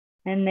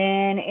And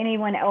then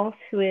anyone else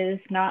who is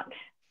not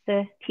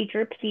the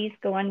teacher, please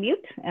go on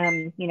mute.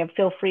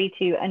 Feel free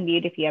to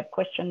unmute if you have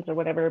questions or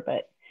whatever,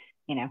 but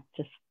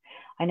just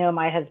I know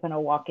my husband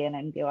will walk in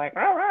and be like,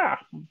 rah, rah,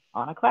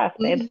 on a class,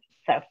 babe. Mhm.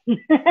 So,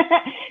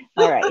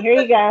 all right, here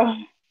you go.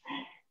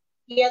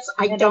 Yes,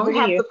 I Hand it over don't to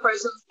have you. the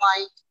presence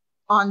light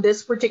on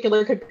this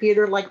particular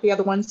computer like the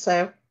other one,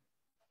 so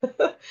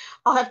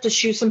I'll have to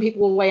shoo some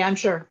people away, I'm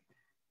sure.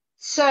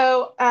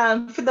 So,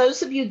 for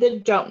those of you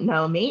that don't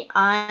know me,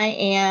 I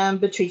am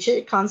Beatrice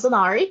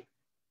Canzanari,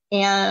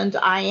 and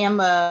I am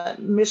a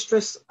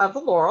mistress of the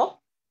Laurel.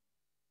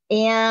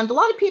 And a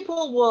lot of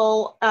people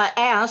will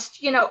ask,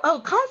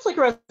 oh, conflict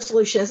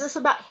resolution, is this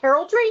about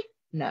heraldry?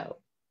 No.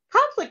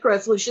 Conflict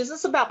resolution, is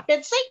this about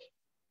fencing?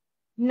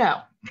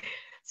 No.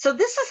 So,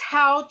 this is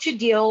how to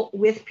deal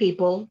with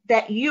people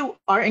that you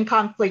are in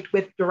conflict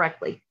with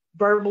directly,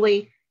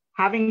 verbally,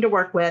 having to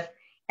work with,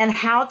 and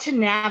how to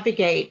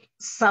navigate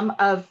some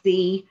of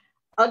the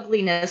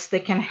ugliness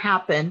that can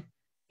happen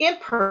in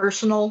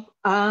personal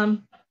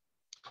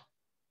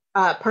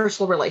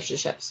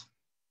relationships.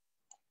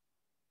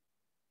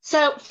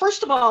 So,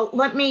 first of all,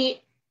 let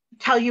me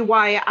tell you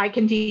why I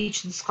can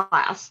teach this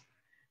class.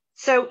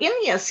 So, in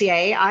the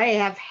SCA, I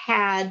have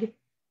had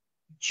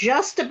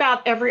just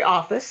about every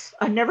office.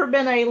 I've never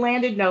been a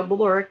landed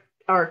noble or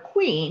a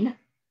queen,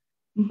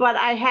 but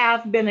I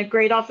have been a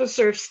great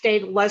officer of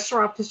state,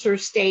 lesser officer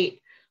of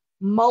state,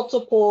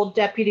 multiple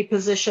deputy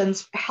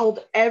positions,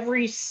 held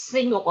every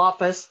single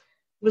office,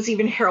 was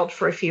even herald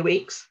for a few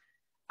weeks.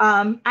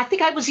 I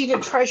think I was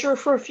even treasurer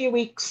for a few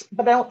weeks,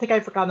 but I don't think I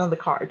forgot on the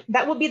card.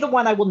 That would be the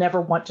one I will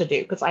never want to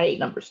do because I hate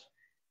numbers.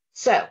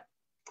 So,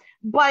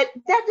 but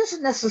that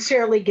doesn't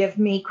necessarily give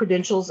me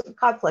credentials in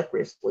conflict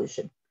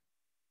resolution.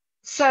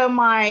 So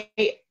my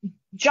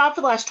job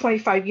for the last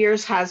 25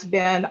 years has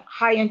been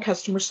high-end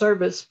customer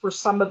service for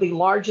some of the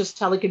largest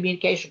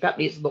telecommunication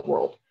companies in the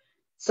world.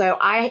 So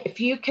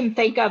if you can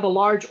think of a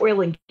large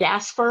oil and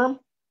gas firm,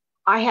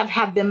 I have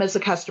had them as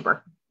a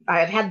customer. I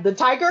have had the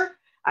Tiger,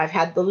 I've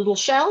had the Little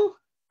Shell,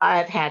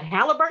 I've had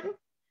Halliburton,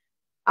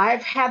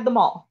 I've had them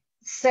all.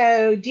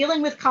 So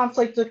dealing with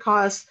conflict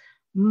across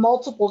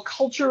multiple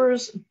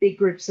cultures, big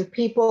groups of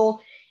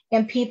people,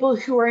 and people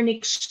who are in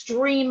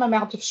extreme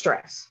amount of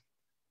stress.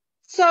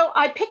 So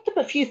I picked up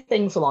a few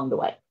things along the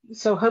way.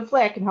 So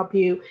hopefully I can help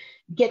you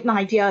get an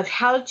idea of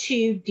how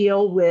to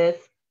deal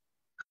with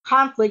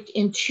conflict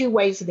in two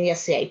ways in the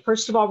SCA.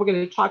 First of all, we're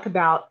going to talk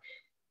about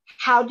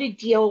how to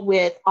deal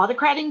with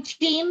autocrating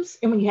teams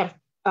and when you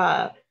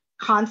have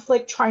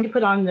conflict trying to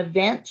put on an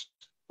event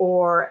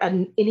or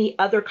any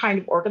other kind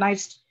of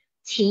organized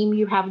team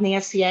you have in the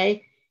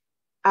SCA.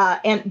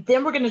 And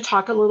then we're going to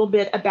talk a little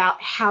bit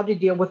about how to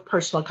deal with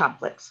personal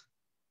conflicts.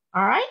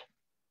 All right.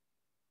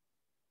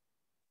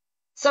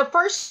 So,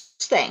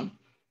 first thing,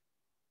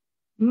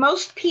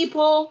 most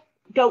people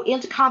go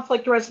into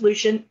conflict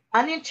resolution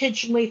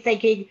unintentionally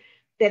thinking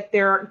that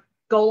their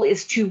goal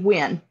is to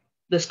win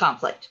this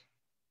conflict.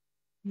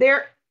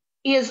 There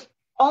is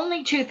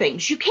only two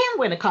things. You can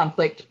win a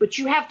conflict, but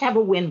you have to have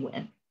a win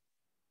win.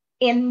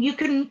 And you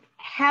can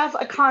have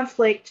a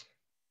conflict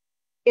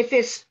if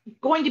it's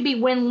going to be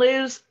win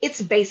lose,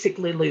 it's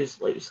basically lose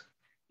lose.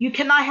 You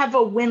cannot have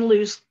a win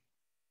lose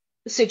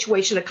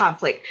situation of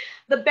conflict.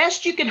 The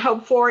best you can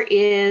hope for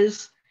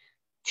is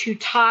to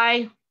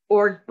tie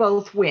or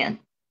both win.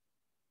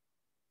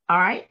 All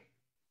right.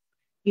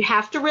 You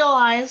have to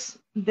realize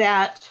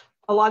that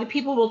a lot of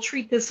people will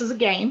treat this as a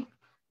game.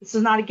 This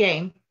is not a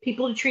game.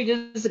 People who treat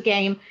it as a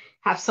game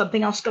have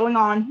something else going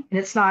on, and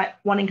it's not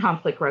wanting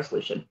conflict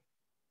resolution.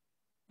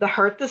 The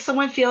hurt that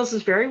someone feels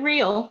is very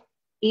real,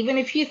 even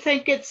if you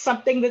think it's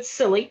something that's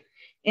silly.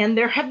 And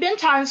there have been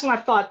times when I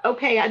thought,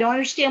 okay, I don't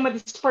understand why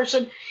this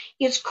person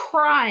is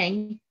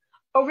crying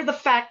over the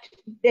fact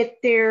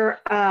that their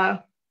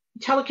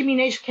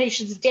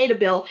telecommunications data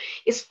bill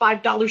is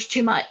 $5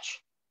 too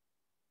much.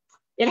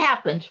 It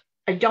happened.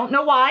 I don't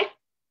know why.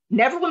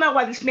 Never will know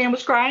why this man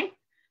was crying,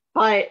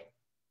 but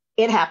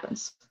it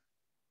happens.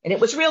 And it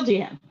was real to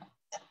him.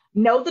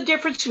 Know the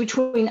difference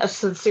between a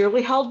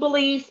sincerely held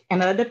belief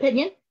and an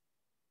opinion,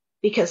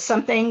 because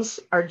some things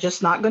are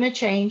just not going to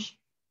change.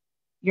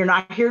 You're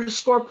not here to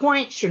score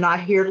points. You're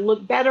not here to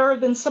look better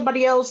than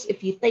somebody else.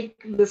 If you think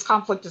this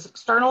conflict is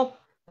external,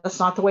 that's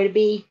not the way to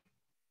be.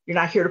 You're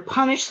not here to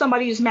punish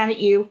somebody who's mad at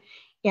you.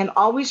 And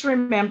always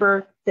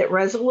remember that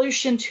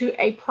resolution to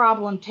a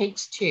problem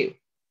takes two.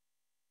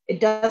 It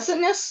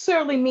doesn't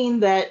necessarily mean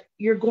that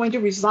you're going to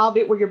resolve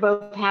it where you're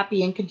both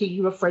happy and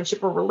continue a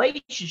friendship or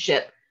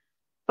relationship,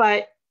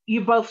 but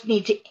you both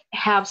need to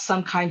have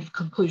some kind of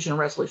conclusion or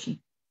resolution.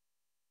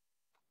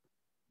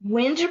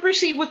 When to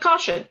proceed with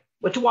caution,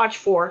 what to watch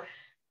for.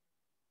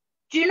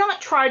 Do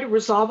not try to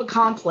resolve a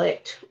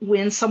conflict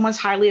when someone's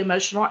highly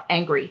emotional or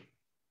angry.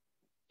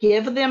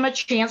 Give them a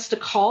chance to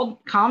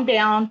calm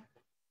down,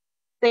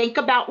 think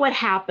about what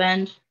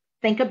happened,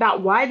 think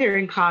about why they're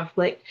in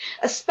conflict,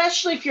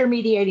 especially if you're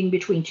mediating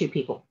between two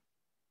people.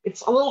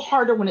 It's a little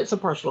harder when it's a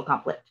personal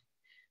conflict.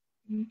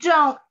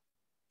 Don't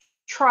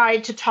try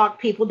to talk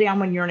people down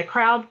when you're in a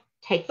crowd.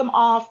 Take them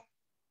off,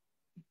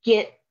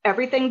 get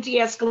everything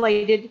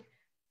de-escalated.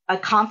 A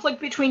conflict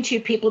between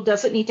two people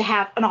doesn't need to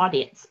have an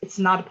audience. It's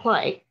not a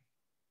play.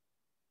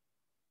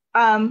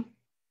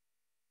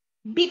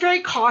 Be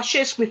very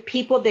cautious with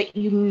people that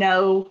you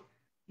know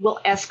will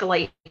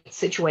escalate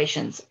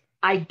situations.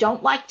 I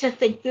don't like to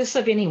think this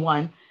of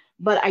anyone,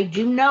 but I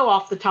do know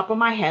off the top of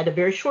my head a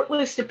very short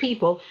list of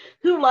people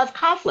who love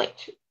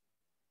conflict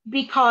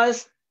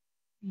because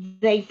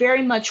they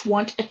very much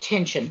want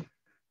attention.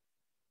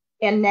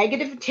 And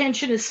negative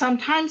attention is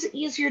sometimes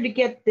easier to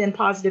get than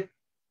positive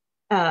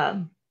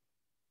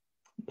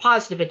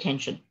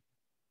attention.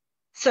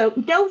 So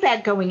know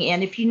that going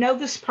in. If you know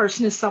this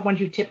person is someone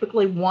who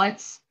typically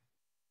wants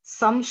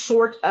some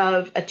sort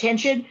of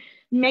attention,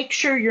 make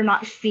sure you're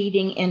not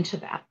feeding into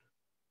that.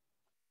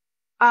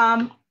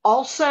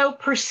 Also,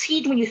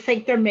 proceed when you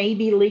think there may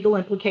be legal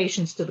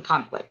implications to the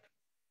conflict.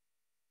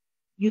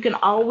 You can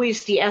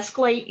always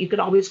de-escalate. You can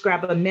always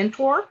grab a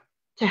mentor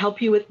to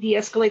help you with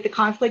de-escalate the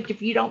conflict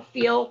if you don't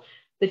feel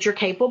that you're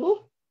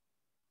capable.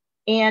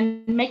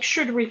 And make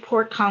sure to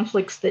report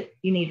conflicts that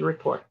you need to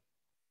report.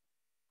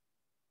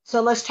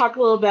 So let's talk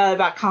a little bit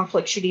about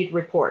conflicts you need to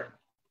report.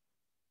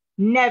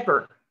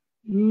 Never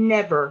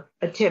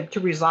attempt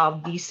to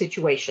resolve these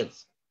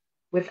situations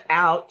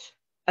without,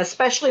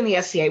 especially in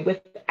the SCA,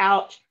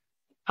 without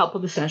help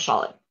of the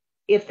Seneschalate.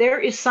 If there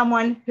is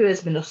someone who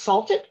has been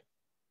assaulted,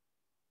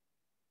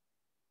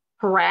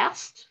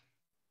 harassed,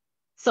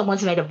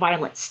 someone's made a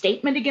violent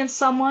statement against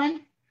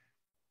someone,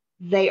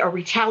 they are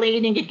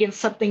retaliating against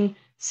something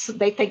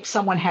they think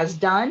someone has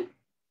done,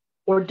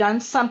 or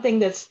done something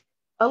that's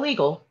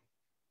illegal,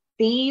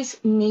 these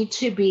need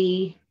to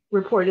be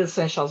reported to the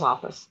Seneschal's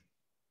office.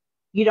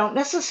 You don't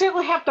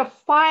necessarily have to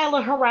file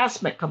a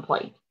harassment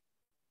complaint.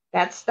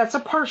 That's a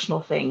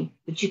personal thing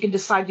that you can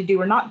decide to do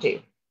or not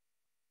do.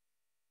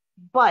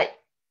 But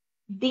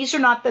these are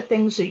not the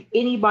things that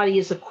anybody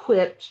is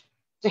equipped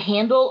to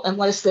handle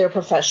unless they're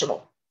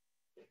professional.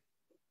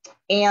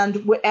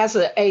 And as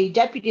a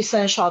deputy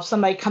seneschal, if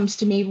somebody comes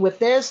to me with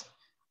this,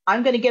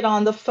 I'm going to get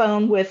on the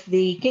phone with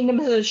the Kingdom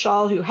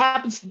Seneschal, who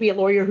happens to be a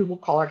lawyer, who will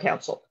call our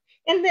counsel.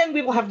 And then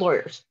we will have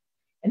lawyers.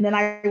 And then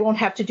I won't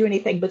have to do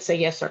anything but say,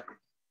 yes, sir.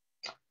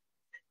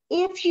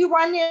 If you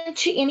run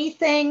into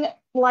anything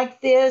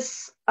like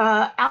this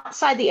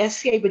outside the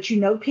SCA, but you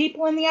know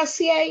people in the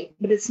SCA,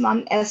 but it's not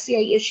an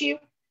SCA issue,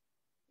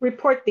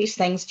 report these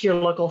things to your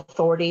local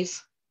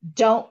authorities.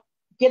 Don't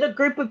get a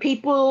group of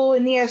people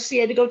in the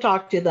SCA to go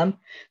talk to them.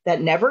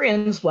 That never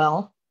ends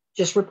well.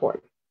 Just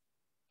report.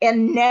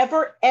 And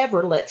never,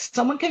 ever let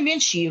someone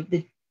convince you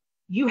that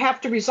you have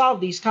to resolve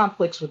these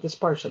conflicts with this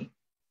person.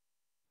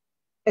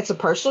 It's a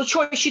personal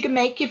choice you can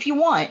make if you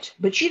want,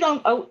 but you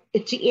don't owe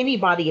it to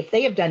anybody if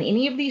they have done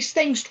any of these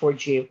things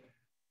towards you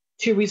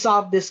to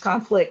resolve this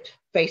conflict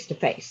face to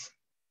face.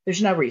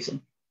 There's no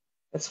reason.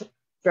 That's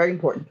very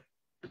important.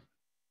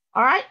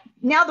 All right,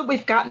 now that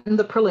we've gotten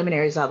the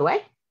preliminaries out of the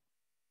way,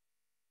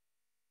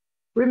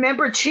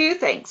 remember two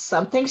things.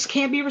 Some things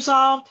can be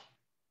resolved.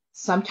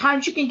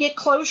 Sometimes you can get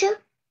closure.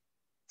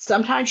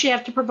 Sometimes you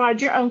have to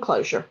provide your own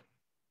closure.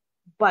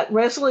 But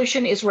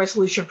resolution is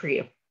resolution for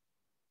you.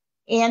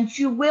 And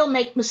you will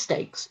make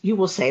mistakes. You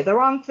will say the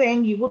wrong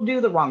thing. You will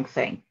do the wrong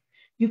thing.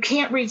 You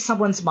can't read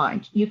someone's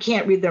mind. You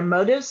can't read their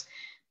motives.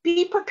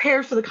 Be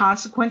prepared for the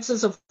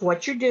consequences of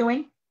what you're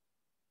doing,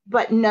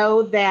 but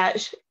know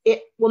that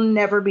it will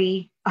never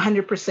be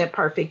 100%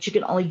 perfect. You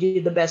can only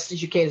do the best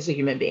as you can as a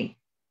human being,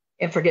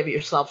 and forgive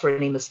yourself for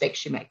any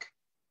mistakes you make.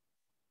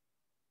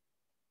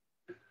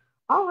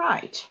 All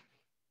right.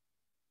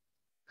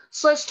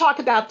 So let's talk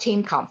about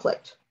team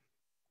conflict.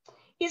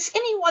 Is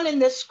anyone in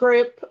this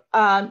group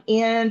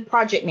in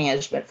project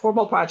management,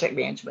 formal project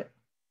management?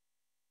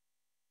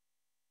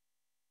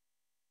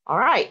 All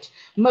right.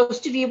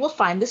 Most of you will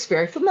find this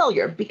very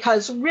familiar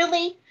because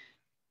really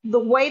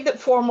the way that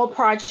formal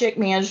project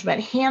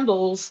management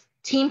handles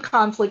team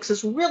conflicts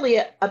is really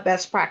a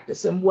best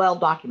practice and well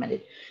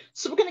documented.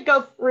 So we're going to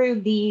go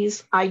through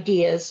these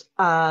ideas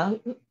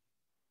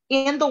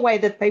in the way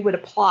that they would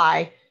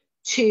apply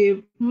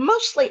to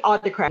mostly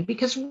autocracy,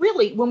 because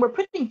really when we're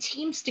putting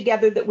teams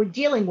together that we're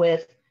dealing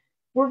with,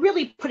 we're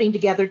really putting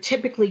together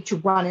typically to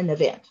run an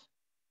event.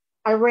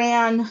 I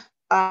ran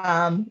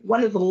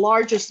one of the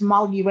largest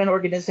model UN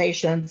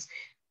organizations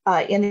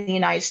in the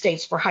United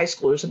States for high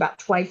schoolers, about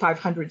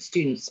 2,500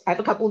 students. I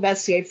have a couple of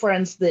SCA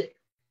friends that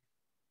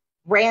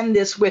ran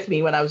this with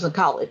me when I was in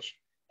college,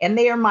 and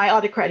they are my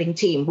autocrating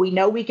team. We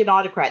know we can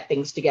autocrat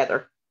things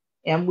together,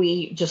 and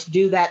we just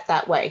do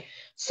that way.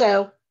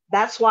 So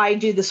that's why I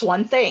do this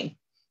one thing.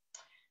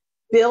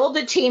 Build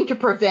a team to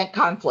prevent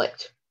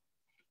conflict.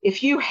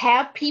 If you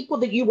have people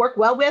that you work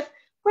well with,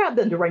 grab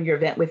them to run your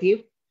event with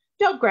you.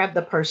 Don't grab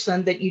the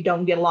person that you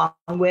don't get along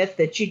with,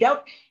 that you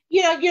don't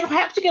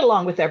have to get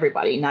along with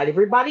everybody. Not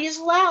everybody is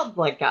loud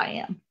like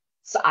I am.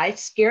 So I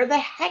scare the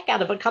heck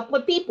out of a couple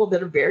of people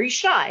that are very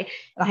shy,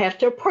 and I have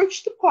to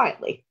approach them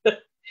quietly.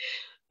 But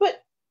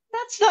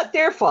that's not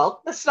their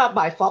fault. That's not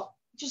my fault.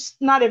 Just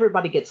not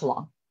everybody gets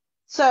along.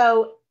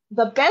 So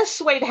the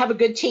best way to have a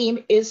good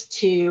team is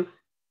to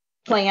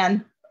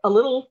plan a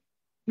little,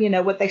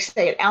 what they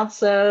say, an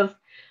ounce of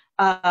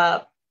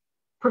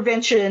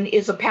prevention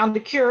is a pound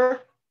of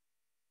cure.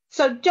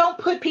 So don't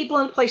put people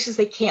in places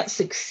they can't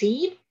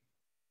succeed.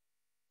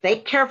 Be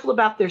careful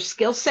about their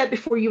skill set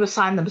before you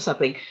assign them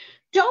something.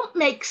 Don't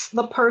make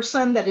the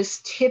person that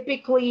is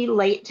typically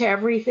late to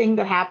everything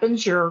that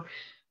happens your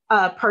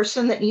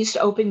person that needs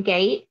to open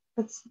gate.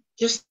 That's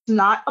just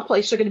not a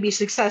place they're going to be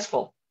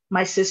successful.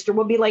 My sister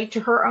will be late to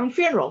her own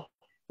funeral.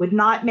 Would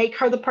not make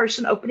her the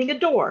person opening a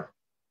door.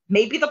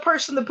 Maybe the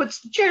person that puts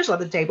the chairs on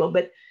the table,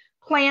 but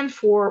plan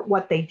for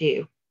what they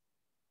do.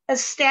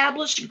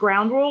 Establish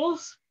ground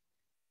rules.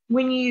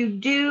 When you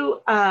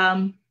do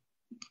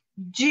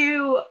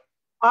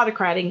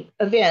autocrating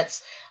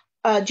events,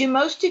 do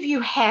most of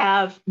you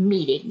have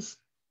meetings?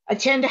 I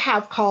tend to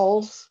have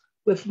calls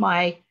with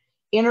my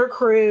inner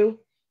crew,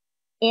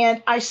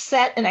 and I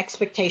set an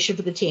expectation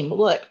for the team.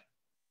 Look,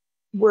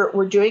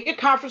 we're doing a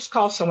conference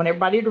call, so I want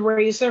everybody to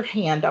raise their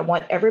hand. I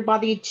want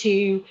everybody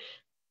to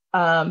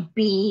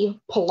be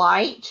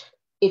polite.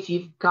 If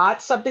you've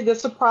got something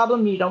that's a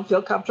problem, you don't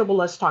feel comfortable,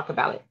 let's talk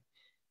about it.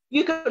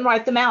 You can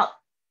write them out.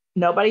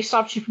 Nobody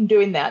stops you from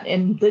doing that,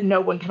 and then no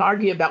one can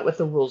argue about what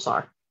the rules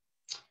are.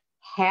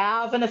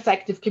 Have an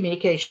effective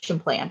communication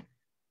plan.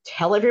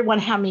 Tell everyone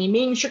how many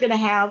meetings you're going to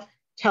have.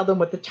 Tell them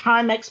what the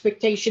time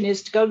expectation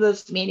is to go to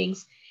those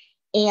meetings,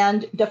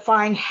 and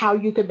define how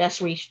you can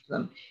best reach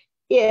them.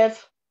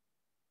 If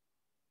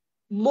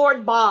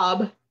Lord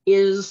Bob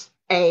is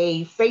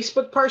a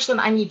Facebook person,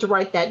 I need to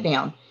write that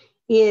down.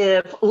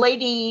 If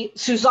Lady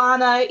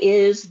Susanna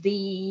is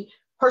the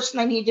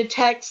person I need to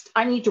text,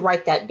 I need to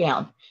write that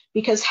down,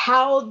 because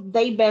how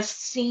they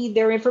best see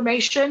their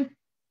information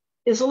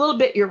is a little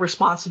bit your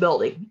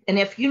responsibility. And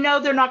if you know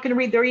they're not going to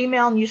read their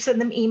email and you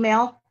send them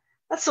email,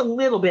 that's a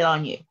little bit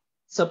on you.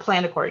 So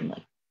plan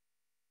accordingly.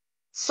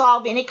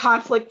 Solve any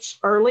conflicts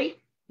early.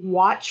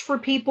 Watch for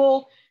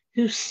people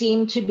who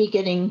seem to be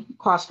getting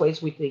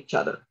crossways with each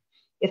other.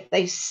 If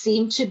they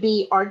seem to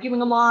be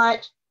arguing a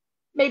lot,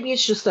 maybe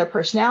it's just their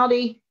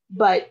personality,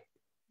 but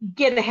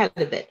get ahead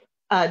of it.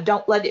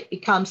 Don't let it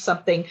become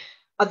something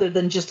other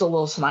than just a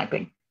little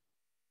sniping.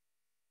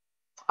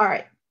 All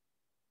right.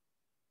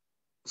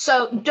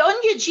 So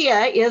Doña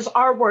Gia is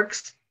our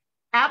work's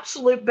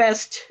absolute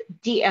best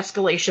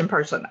de-escalation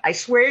person. I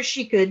swear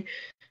she could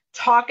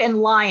talk and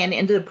lion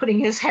into putting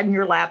his head in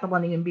your lap and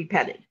letting him be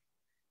petted.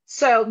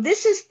 So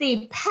this is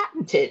the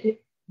patented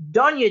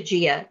Doña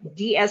Gia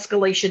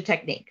de-escalation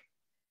technique.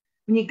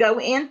 When you go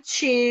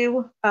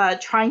into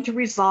trying to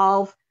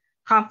resolve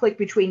conflict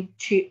between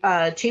two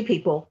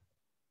people,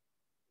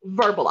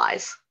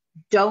 verbalize.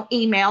 Don't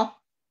email.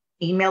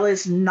 Email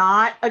is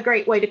not a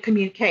great way to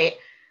communicate.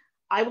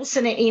 I will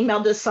send an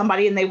email to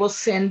somebody and they will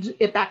send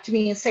it back to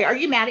me and say, "Are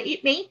you mad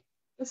at me?"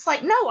 It's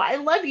like, "No, I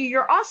love you.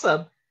 You're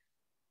awesome."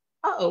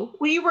 "Oh,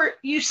 well,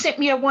 you sent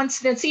me a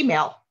one-sentence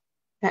email."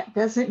 That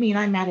doesn't mean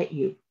I'm mad at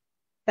you.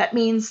 That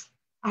means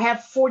I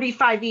have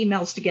 45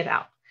 emails to get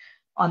out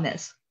on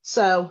this.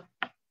 So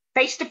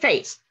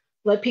face-to-face,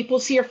 let people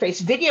see your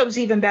face. Video is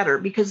even better,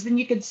 because then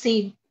you can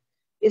see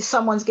if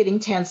someone's getting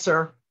tense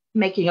or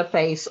making a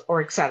face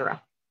or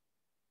etc.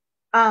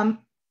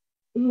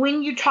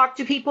 When you talk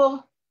to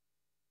people,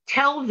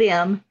 tell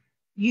them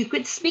you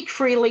could speak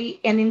freely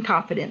and in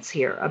confidence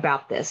here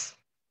about this.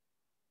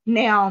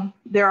 Now,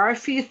 there are a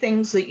few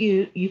things that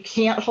you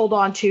can't hold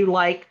on to,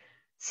 like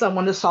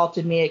someone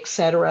assaulted me,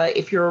 etc.,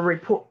 if you're a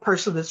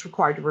person that's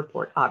required to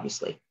report,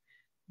 obviously.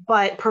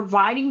 But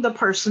providing the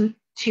person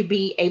to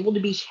be able to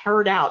be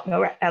heard out,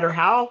 no matter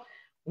how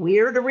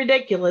weird or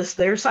ridiculous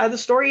their side of the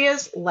story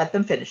is, let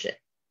them finish it.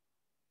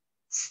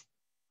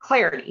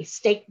 Clarity.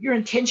 State your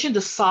intention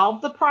to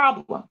solve the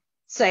problem.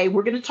 Say,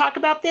 we're going to talk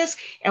about this,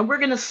 and we're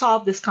going to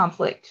solve this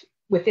conflict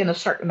within a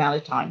certain amount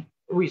of time,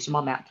 a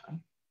reasonable amount of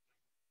time.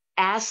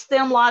 Ask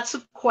them lots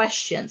of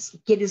questions.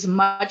 Get as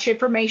much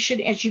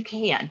information as you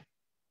can.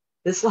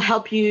 This will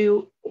help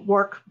you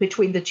work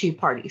between the two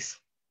parties.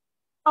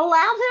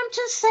 Allow them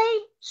to say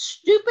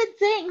stupid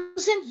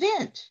things and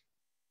vent.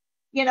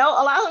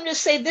 Allow them to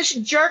say, "This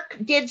jerk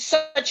did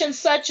such and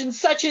such and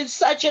such and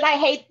such, and I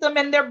hate them,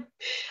 and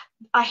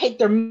I hate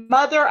their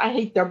mother, I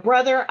hate their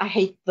brother, I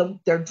hate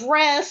their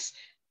dress,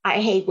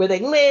 I hate where they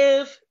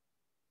live."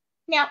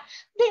 Now,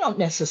 they don't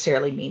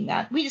necessarily mean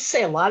that. We just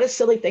say a lot of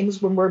silly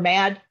things when we're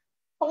mad.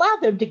 Allow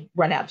them to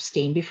run out of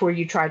steam before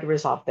you try to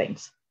resolve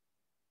things.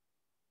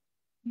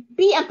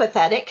 Be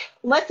empathetic.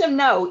 Let them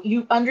know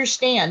you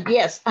understand.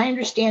 Yes, I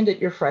understand that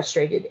you're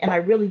frustrated, and I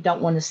really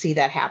don't want to see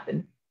that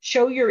happen.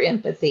 Show your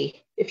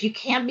empathy. If you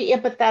can't be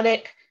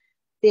empathetic,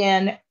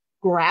 then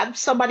grab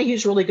somebody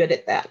who's really good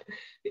at that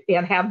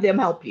and have them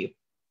help you,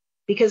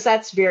 because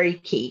that's very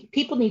key.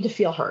 People need to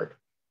feel heard.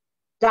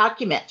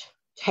 Document,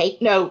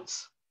 take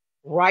notes,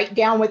 write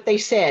down what they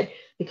said,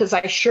 because I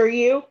assure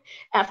you,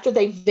 after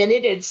they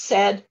vented and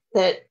said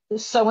that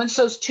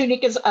so-and-so's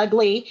tunic is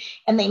ugly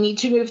and they need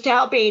to move to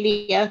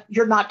Albania,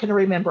 you're not going to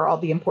remember all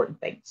the important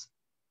things.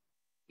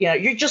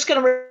 You're just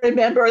going to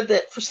remember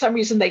that for some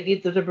reason they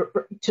need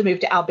to move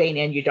to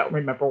Albania, and you don't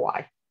remember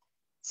why.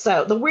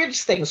 So the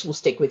weirdest things will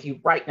stick with you.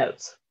 Write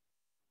notes.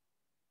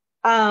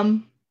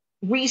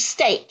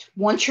 Restate.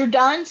 Once you're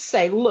done,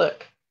 say,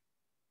 look,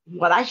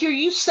 what I hear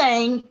you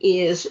saying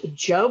is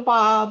Joe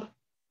Bob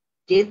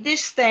did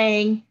this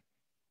thing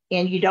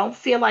and you don't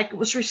feel like it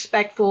was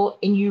respectful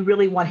and you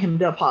really want him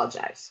to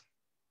apologize.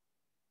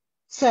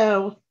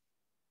 So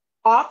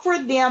offer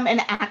them an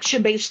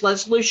action-based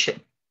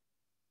resolution.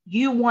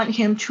 You want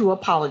him to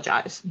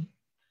apologize.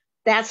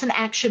 That's an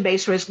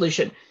action-based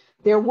resolution.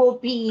 There will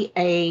be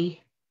a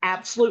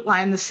absolute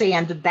line in the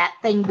sand that that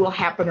thing will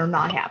happen or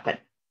not happen.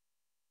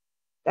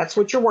 That's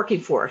what you're working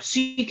for. So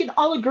you can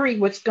all agree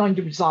what's going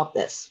to resolve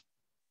this.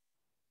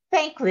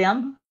 Thank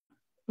them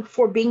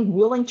for being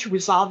willing to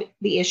resolve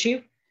the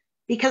issue,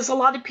 because a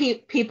lot of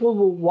people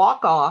will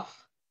walk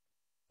off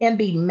and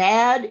be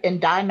mad and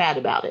die mad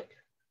about it.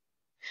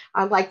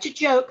 I like to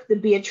joke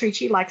that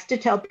Biatrichi likes to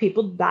tell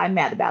people to die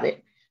mad about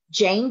it.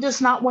 Jane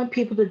does not want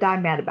people to die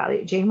mad about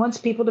it. Jane wants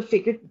people to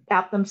figure it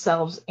out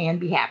themselves and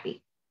be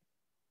happy.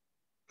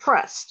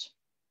 Trust.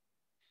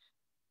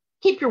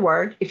 Keep your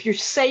word. If you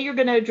say you're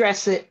going to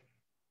address it,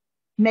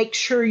 make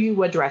sure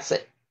you address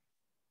it.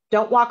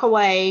 Don't walk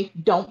away.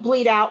 Don't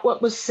bleed out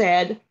what was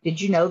said. Did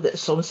you know that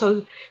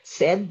so-and-so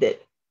said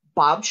that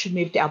Bob should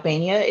move to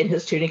Albania and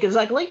his tunic is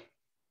ugly?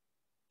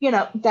 You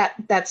know,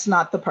 that's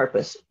not the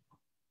purpose.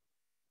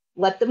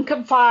 Let them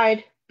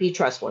confide. Be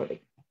trustworthy.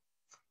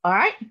 All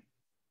right?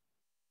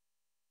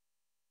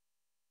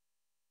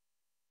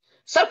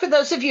 So for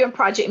those of you in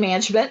project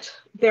management,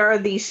 there are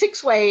these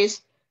 6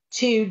 ways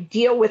to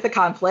deal with a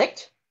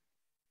conflict.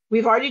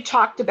 We've already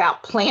talked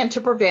about plan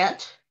to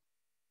prevent.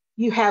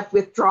 You have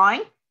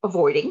withdrawing,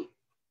 avoiding,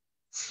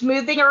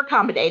 smoothing or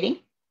accommodating,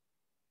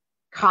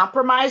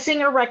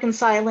 compromising or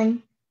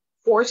reconciling,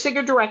 forcing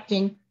or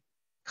directing,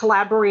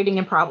 collaborating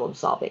and problem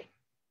solving.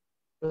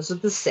 Those are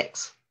the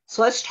 6.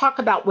 So let's talk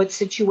about what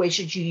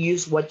situations you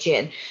use which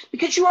in,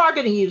 because you are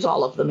going to use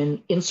all of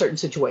them in certain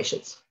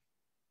situations.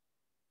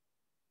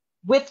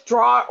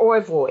 Withdraw or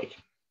avoid.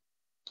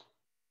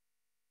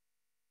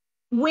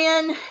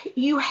 When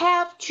you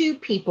have 2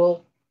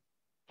 people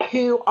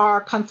who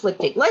are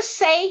conflicting, let's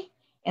say,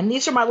 and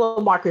these are my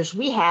little markers,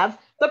 we have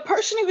the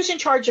person who was in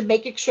charge of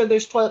making sure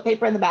there's toilet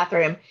paper in the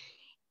bathroom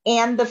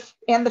and the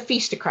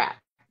feastocrat,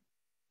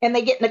 and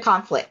they get in a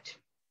conflict.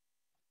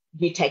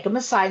 You take them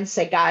aside and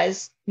say,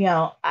 guys, you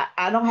know,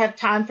 I don't have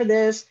time for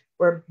this.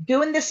 We're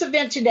doing this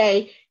event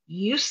today.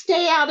 You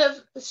stay out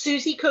of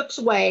Susie Cook's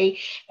way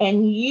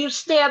and you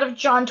stay out of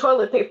John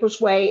Toilet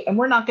Paper's way, and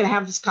we're not going to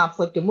have this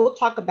conflict. And we'll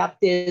talk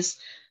about this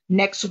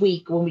next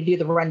week when we do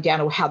the rundown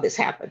of how this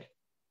happened.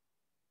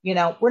 You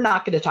know, we're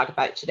not going to talk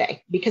about it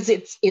today because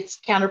it's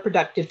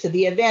counterproductive to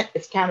the event.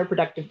 It's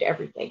counterproductive to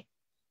everything.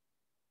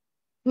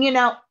 You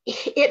know,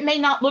 it may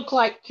not look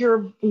like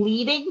you're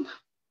leading,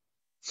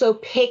 so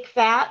pick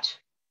that.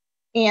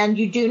 And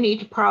you do need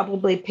to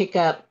probably pick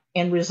up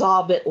and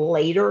resolve it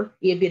later,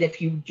 even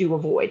if you do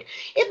avoid.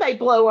 It may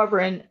blow over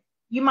and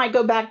you might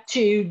go back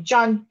to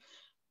John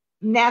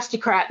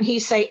Nastycrat and he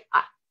say,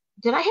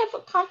 did I have a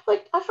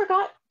conflict? I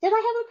forgot. Did I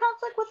have a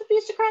conflict with the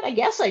feastocrat? I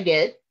guess I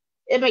did.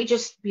 It may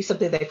just be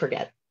something they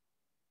forget.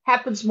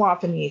 Happens more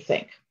often than you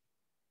think.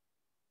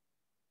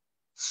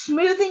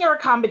 Smoothing or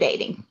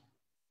accommodating.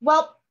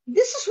 Well,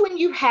 this is when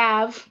you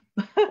have,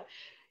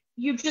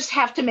 you just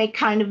have to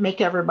make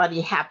everybody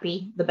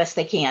happy the best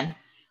they can.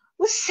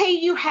 Let's say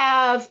you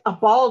have a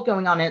ball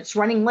going on and it's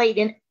running late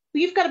and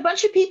you've got a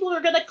bunch of people who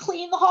are going to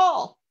clean the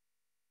hall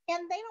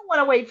and they don't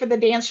want to wait for the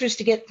dancers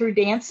to get through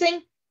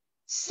dancing.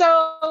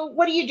 So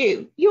what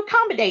do? You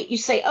accommodate. You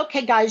say,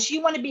 okay, guys,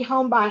 you want to be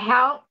home by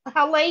how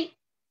late?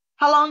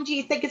 How long do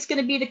you think it's going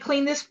to be to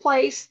clean this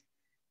place?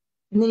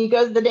 And then you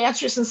go to the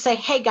dancers and say,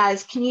 hey,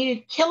 guys, can you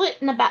kill it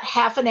in about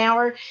half an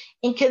hour?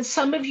 And can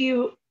some of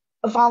you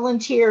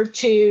volunteer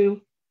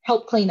to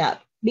help clean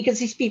up? Because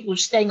these people are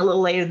staying a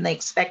little later than they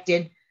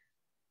expected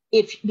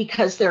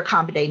because they're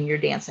accommodating your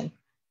dancing.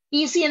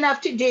 Easy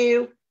enough to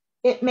do.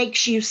 It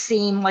makes you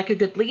seem like a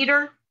good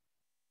leader.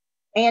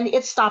 And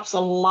it stops a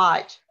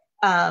lot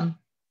of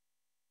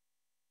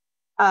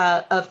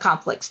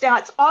conflicts. Now,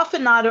 it's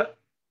often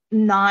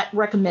not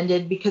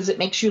recommended because it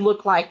makes you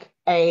look like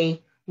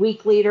a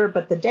weak leader,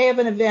 but the day of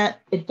an event,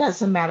 it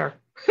doesn't matter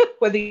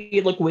whether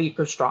you look weak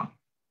or strong.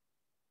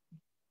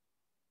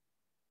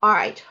 All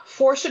right,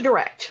 force or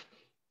direct.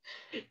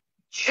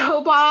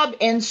 Joe Bob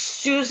and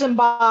Susan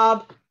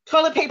Bob,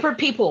 toilet paper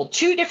people,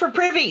 2 different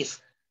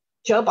privies.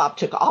 Joe Bob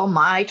took all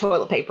my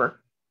toilet paper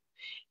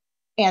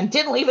and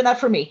didn't leave enough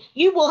for me.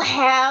 You will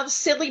have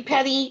silly,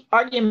 petty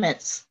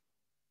arguments.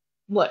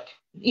 Look,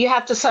 you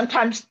have to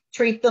sometimes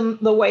treat them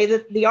the way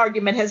that the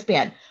argument has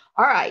been.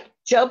 All right,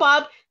 Joe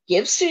Bob,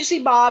 give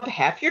Susie Bob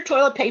half your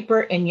toilet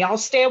paper and y'all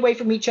stay away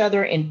from each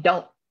other and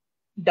don't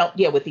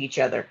deal with each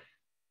other.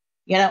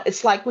 You know,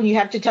 it's like when you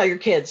have to tell your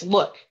kids,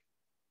 look,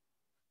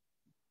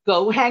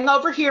 go hang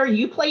over here,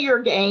 you play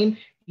your game,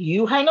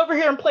 you hang over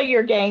here and play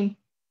your game.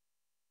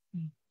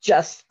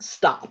 Just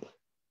stop,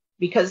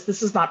 because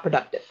this is not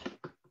productive.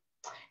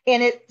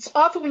 And it's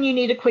often when you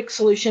need a quick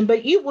solution,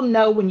 but you will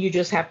know when you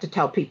just have to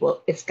tell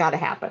people it's got to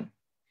happen.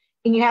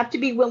 And you have to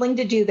be willing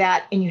to do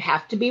that. And you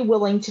have to be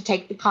willing to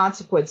take the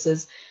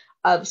consequences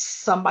of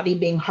somebody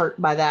being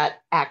hurt by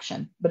that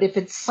action. But if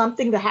it's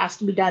something that has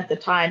to be done at the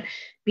time,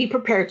 be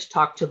prepared to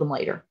talk to them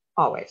later,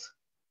 always.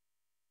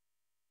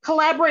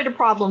 Collaborate or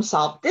problem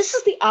solve. This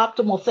is the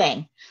optimal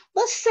thing.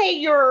 Let's say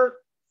your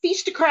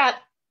feastocrat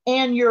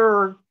and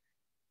your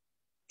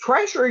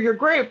treasurer, your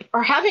group,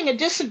 are having a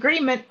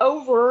disagreement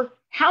over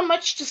how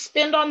much to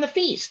spend on the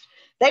feast.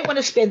 They want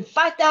to spend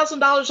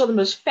 $5,000 on the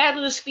most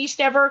fabulous feast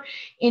ever,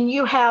 and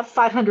you have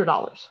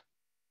 $500.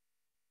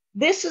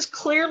 This is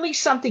clearly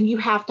something you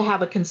have to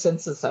have a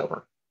consensus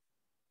over.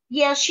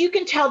 Yes, you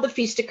can tell the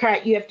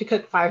feastocrat you have to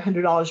cook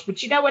 $500,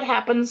 but you know what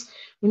happens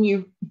when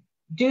you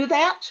do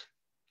that?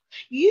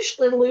 You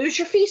usually lose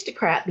your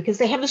feastocrat because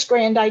they have this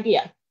grand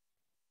idea.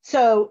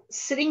 So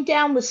sitting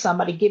down with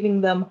somebody,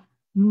 giving them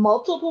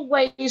multiple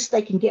ways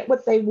they can get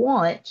what they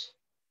want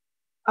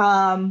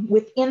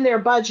within their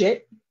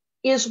budget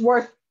is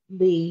worth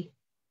the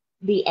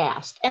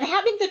ask. And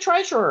having the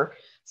treasurer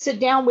sit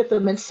down with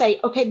them and say,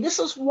 okay, this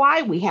is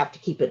why we have to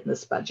keep it in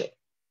this budget.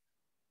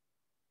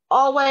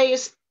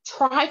 Always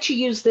try to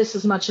use this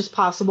as much as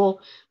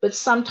possible, but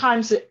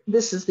sometimes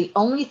this is the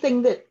only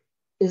thing that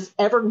is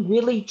ever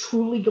really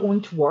truly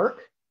going to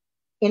work.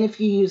 And if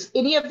you use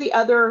any of the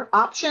other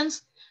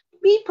options,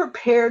 be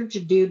prepared to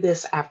do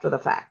this after the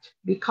fact,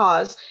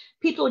 because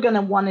people are going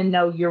to want to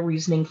know your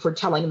reasoning for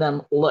telling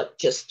them, look,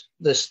 just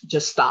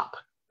stop.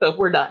 But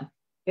we're done.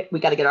 We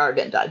got to get our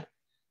event done.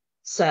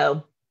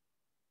 So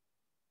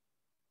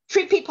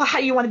treat people how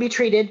you want to be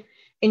treated,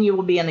 and you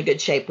will be in a good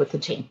shape with the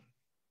team.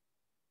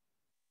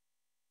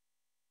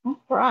 All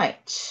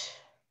right.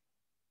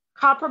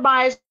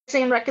 Compromise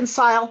and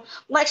reconcile.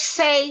 Let's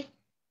say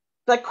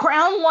the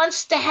crown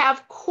wants to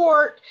have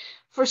court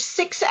for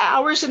 6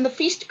 hours and the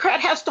feastocrat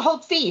has to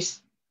hold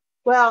feast.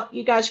 Well,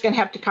 you guys are going to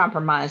have to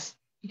compromise.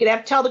 You're going to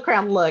have to tell the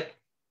crown, look,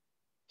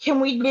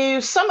 can we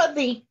do some of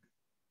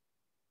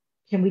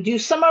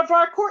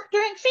our court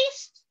during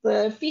feast?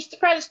 The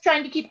feastocrat is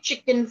trying to keep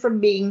chicken from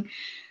being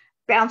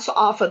bounced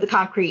off of the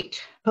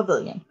concrete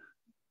pavilion.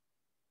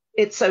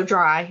 It's so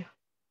dry.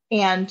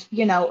 And,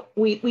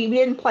 we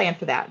didn't plan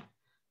for that.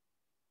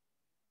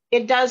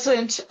 It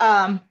doesn't,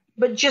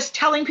 but just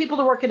telling people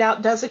to work it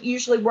out doesn't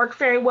usually work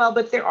very well,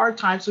 but there are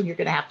times when you're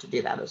going to have to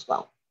do that as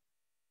well.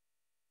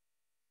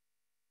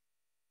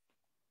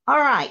 All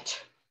right.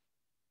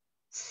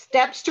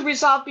 Steps to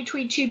resolve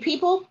between two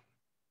people.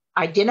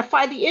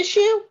 Identify the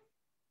issue.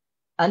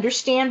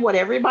 Understand what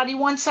everybody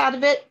wants out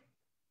of it.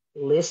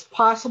 List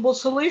possible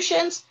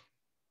solutions.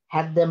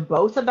 Have them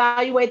both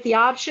evaluate the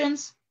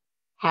options.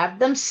 Have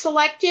them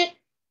select it.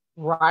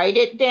 Write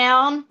it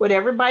down, what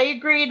everybody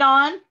agreed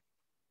on,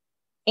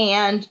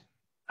 and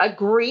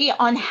agree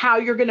on how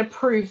you're going to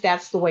prove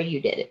that's the way you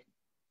did it.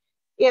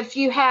 If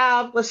you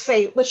have, let's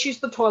use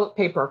the toilet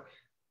paper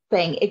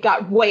thing. It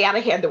got way out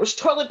of hand. There was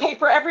toilet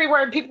paper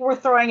everywhere and people were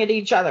throwing at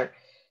each other.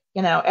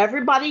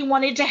 Everybody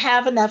wanted to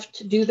have enough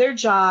to do their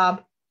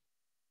job.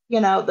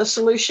 The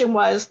solution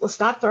was, let's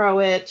not throw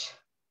it.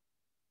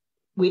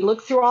 We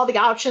looked through all the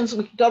options.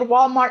 We could go to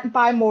Walmart and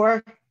buy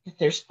more.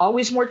 There's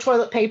always more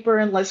toilet paper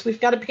unless we've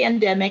got a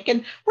pandemic,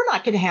 and we're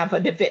not going to have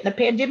an event in a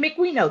pandemic.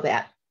 We know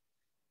that.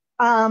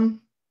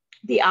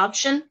 The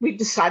option, we've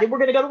decided we're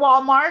going to go to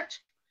Walmart.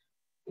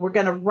 We're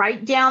going to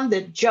write down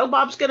that Joe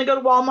Bob's going to go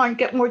to Walmart and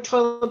get more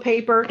toilet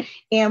paper,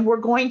 and we're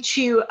going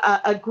to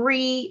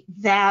agree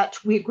that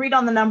we agreed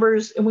on the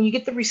numbers, and when you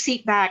get the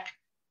receipt back,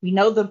 we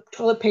know the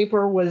toilet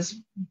paper was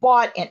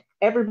bought and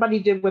everybody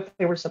did what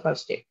they were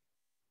supposed to.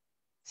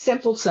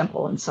 Simple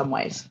in some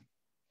ways.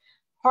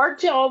 Hard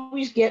to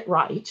always get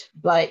right,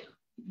 but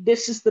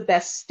this is the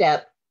best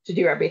step to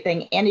do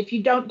everything. And if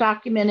you don't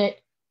document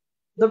it,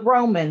 the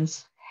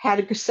Romans had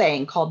a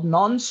saying called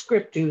non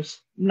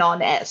scriptus,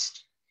 non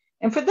est.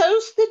 And for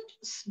those that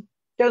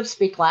don't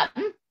speak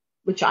Latin,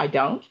 which I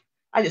don't,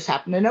 I just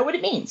happen to know what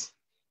it means.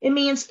 It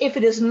means if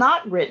it is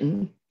not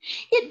written,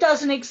 it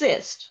doesn't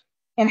exist.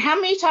 And how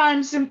many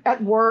times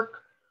at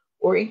work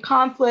or in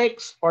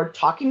conflicts or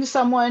talking to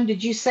someone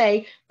did you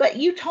say, but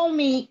you told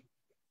me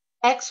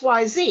X,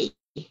 Y, Z?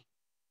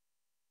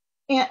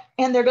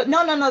 And they're going,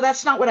 no,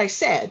 that's not what I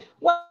said.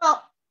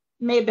 Well,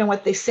 may have been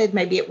what they said.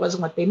 Maybe it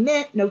wasn't what they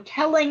meant. No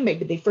telling.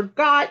 Maybe they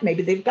forgot.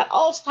 Maybe they've got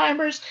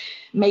Alzheimer's.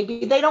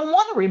 Maybe they don't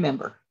want to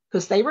remember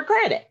because they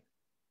regret it.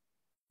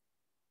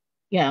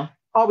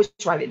 Always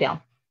write it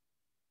down.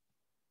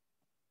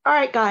 All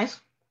right, guys.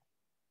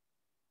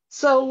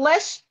 So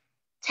let's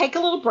take a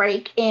little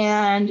break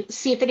and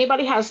see if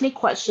anybody has any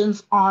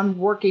questions on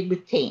working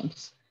with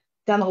teams.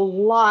 Done a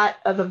lot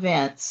of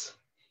events,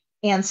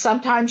 and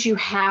sometimes you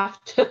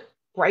have to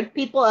break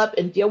people up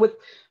and deal with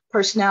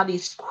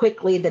personalities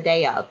quickly the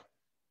day of.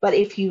 But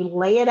if you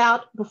lay it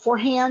out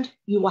beforehand,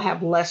 you will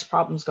have less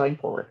problems going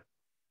forward.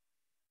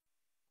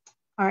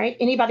 All right,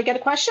 anybody got a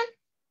question?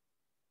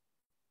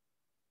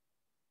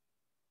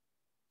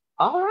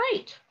 All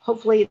right,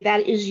 hopefully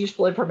that is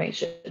useful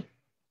information.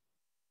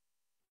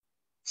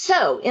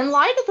 So, in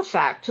light of the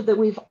fact that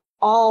we've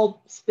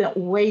all spent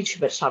way too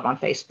much time on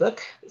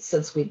Facebook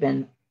since we've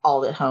been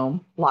all at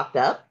home, locked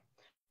up,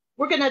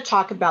 we're going to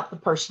talk about the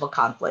personal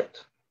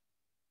conflict.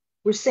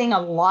 We're seeing a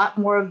lot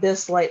more of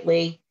this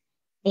lately,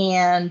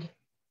 and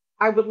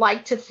I would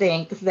like to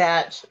think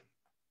that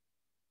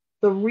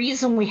the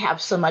reason we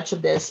have so much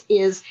of this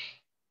is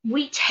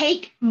we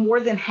take more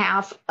than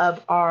half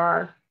of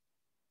our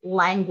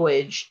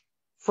language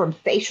from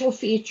facial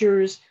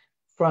features,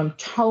 from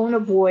tone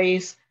of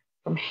voice,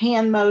 from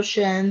hand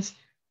motions,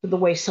 to the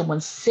way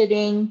someone's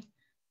sitting.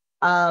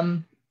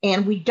 And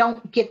we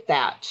don't get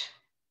that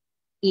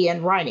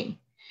in writing.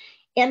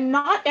 And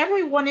not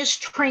everyone is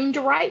trained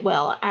to write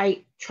well.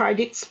 I try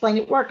to explain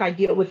at work. I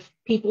deal with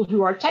people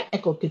who are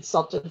technical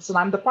consultants, and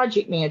I'm the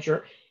project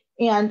manager.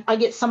 And I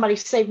get somebody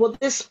say, well,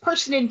 this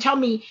person didn't tell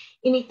me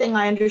anything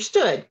I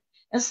understood.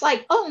 And it's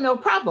like, oh, no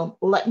problem.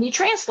 Let me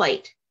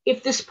translate.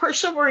 If this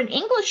person were an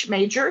English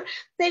major,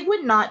 they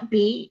would not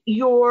be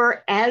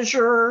your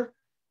Azure,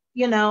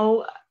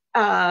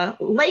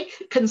 lake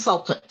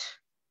consultant.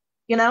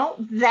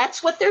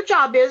 That's what their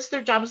job is.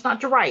 Their job is not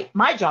to write.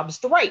 My job is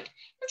to write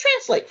and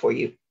translate for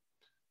you.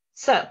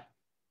 So,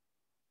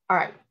 all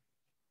right.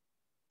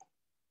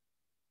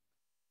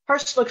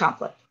 Personal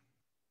conflict.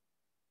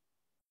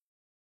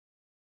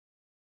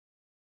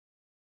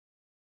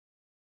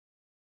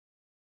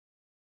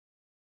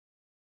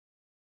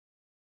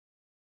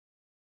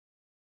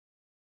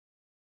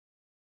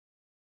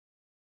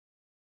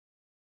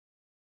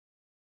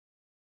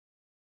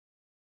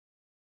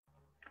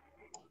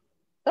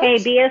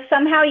 Hey, Bia,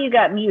 somehow you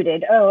got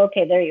muted. Oh,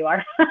 okay, there you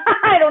are.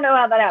 I don't know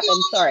how that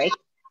happened. Sorry.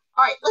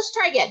 All right, let's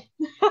try again.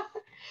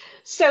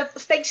 So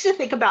things to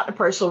think about in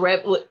personal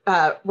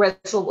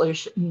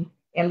resolution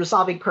and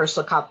resolving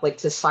personal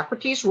conflicts is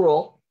Socrates'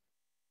 rule.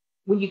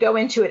 When you go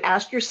into it,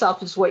 ask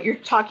yourself, is what you're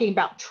talking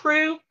about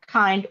true,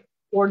 kind,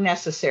 or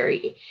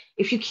necessary?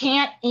 If you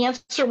can't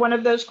answer one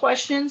of those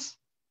questions,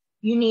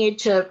 you need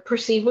to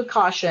proceed with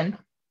caution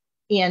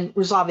in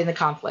resolving the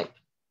conflict.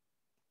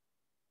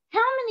 How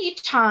many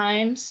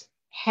times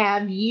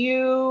have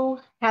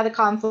you had a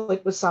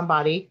conflict with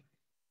somebody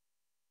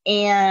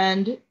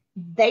and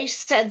they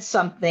said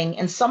something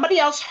and somebody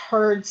else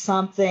heard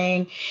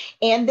something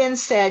and then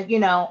said, you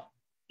might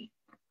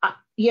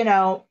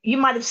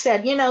have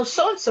said,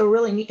 so-and-so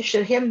really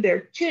should hem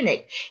their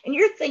tunic. And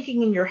you're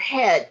thinking in your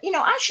head,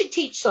 I should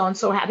teach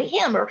so-and-so how to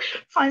hem or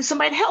find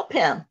somebody to help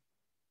him.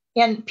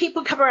 And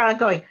people come around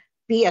going,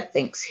 Bia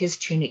thinks his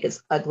tunic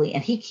is ugly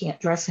and he can't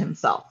dress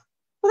himself.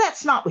 Well,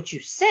 that's not what you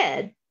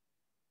said,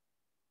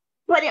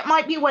 but it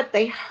might be what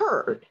they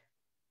heard.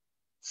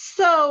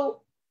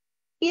 So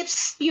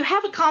if you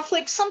have a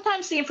conflict,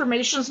 sometimes the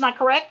information is not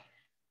correct.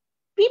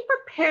 Be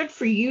prepared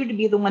for you to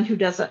be the one who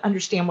doesn't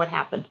understand what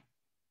happened.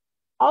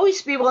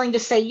 Always be willing to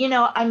say,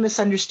 I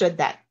misunderstood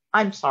that.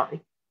 I'm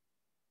sorry.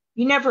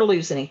 You never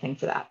lose anything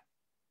for that.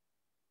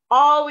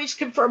 Always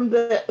confirm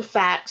the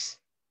facts.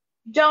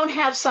 Don't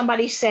have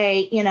somebody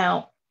say,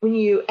 when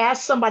you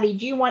ask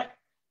somebody,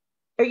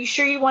 are you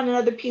sure you want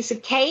another piece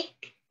of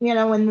cake? And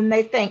then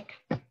they think,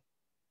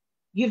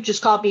 you've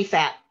just called me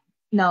fat.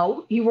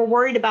 No, you were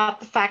worried about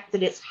the fact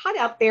that it's hot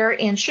out there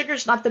and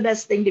sugar's not the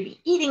best thing to be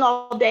eating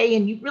all day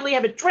and you really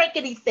haven't drank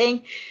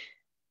anything.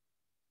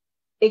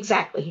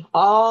 Exactly.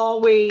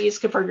 Always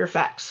confirm your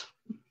facts.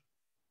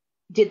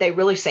 Did they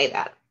really say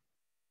that?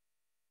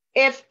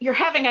 If you're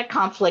having a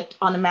conflict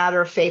on a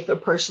matter of faith or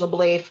personal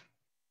belief,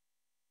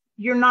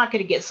 you're not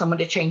going to get someone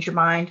to change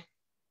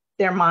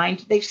their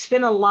mind. They've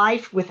spent a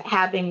life with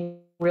having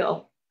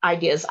real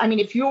ideas. I mean,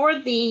 if you're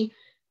the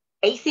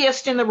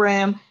atheist in the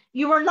room,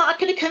 you are not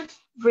going to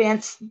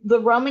convince the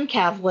Roman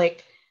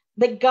Catholic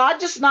that God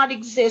does not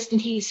exist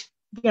and he's,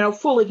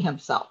 fooling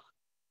himself.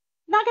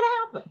 Not going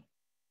to happen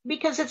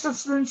because it's a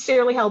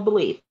sincerely held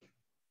belief.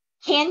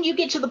 Can you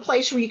get to the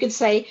place where you can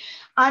say,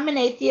 I'm an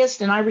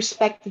atheist and I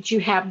respect that you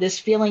have this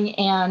feeling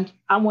and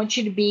I want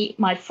you to be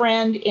my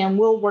friend and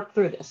we'll work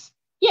through this?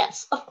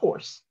 Yes, of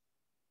course.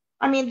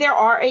 I mean, there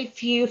are a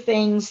few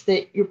things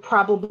that you're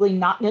probably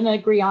not going to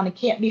agree on and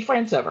can't be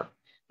friends over,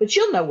 but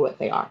you'll know what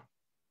they are.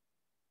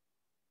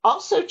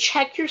 Also,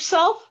 check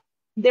yourself.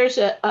 There's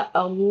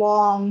a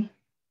long,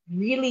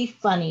 really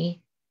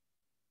funny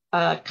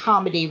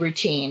comedy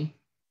routine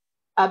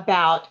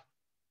about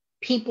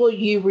people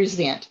you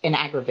resent and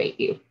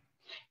aggravate you.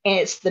 And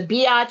it's the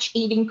biatch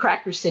eating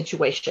crackers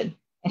situation.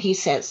 And he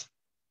says,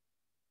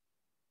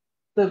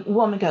 the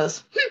woman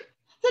goes,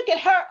 look at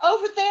her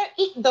over there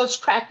eating those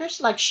crackers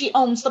like she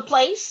owns the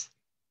place.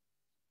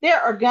 There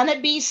are going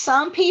to be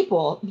some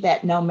people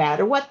that no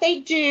matter what they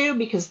do,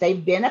 because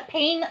they've been a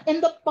pain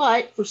in the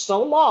butt for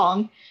so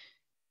long,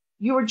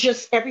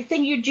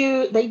 everything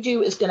they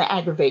do is going to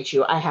aggravate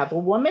you. I have a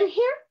woman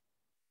here.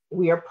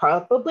 We are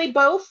probably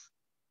both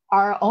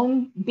our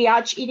own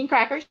biatch eating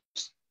crackers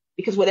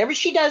because whatever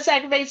she does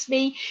aggravates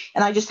me.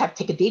 And I just have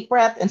to take a deep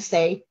breath and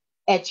say,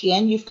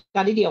 Etienne, you've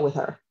got to deal with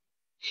her.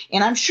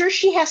 And I'm sure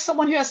she has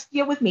someone who has to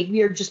deal with me.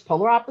 We are just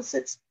polar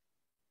opposites.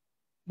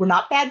 We're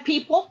not bad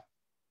people.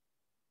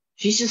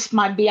 She's just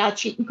my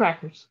biatch eating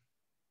crackers.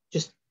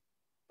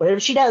 Whatever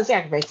she does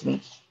aggravates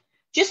me.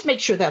 Just make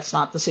sure that's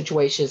not the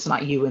situation. It's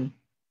not you in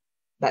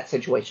that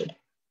situation.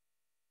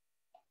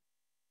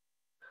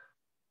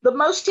 The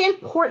most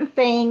important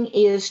thing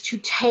is to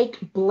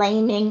take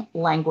blaming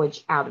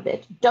language out of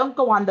it. Don't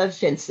go on the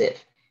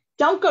offensive.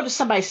 Don't go to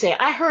somebody and say,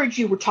 I heard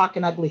you were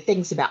talking ugly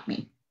things about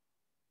me.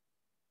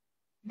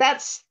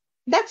 That's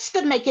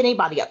going to make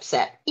anybody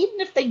upset,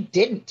 even if they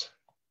didn't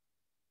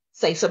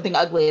say something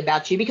ugly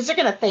about you, because they're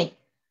going to think,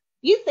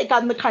 you think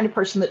I'm the kind of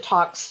person that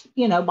talks,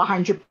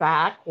 behind your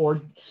back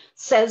or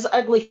says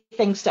ugly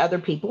things to other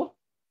people.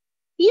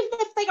 Even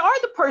if they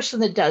are the person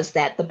that does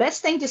that, the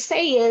best thing to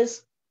say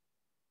is,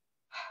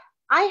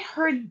 I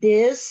heard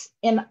this,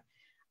 and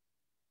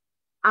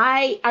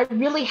I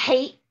really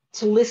hate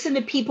to listen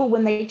to people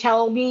when they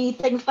tell me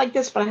things like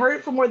this, but I heard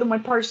it from more than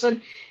one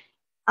person.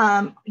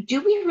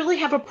 Do we really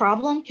have a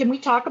problem? Can we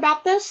talk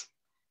about this?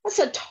 That's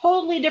a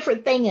totally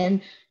different thing.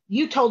 And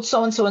you told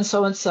so-and-so and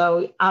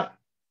so-and-so,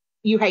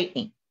 you hate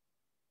me.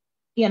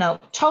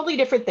 Totally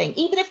different thing.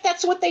 Even if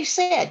that's what they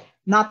said,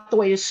 not the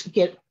way to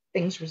get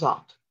things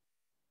resolved.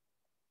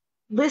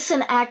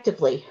 Listen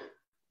actively.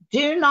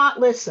 Do not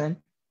listen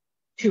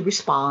to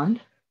respond.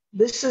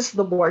 This is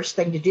the worst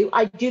thing to do.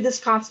 I do this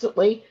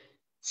constantly.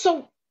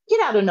 So get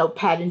out a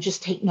notepad and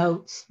just take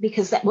notes,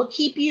 because that will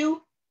keep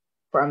you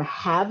from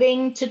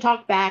having to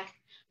talk back.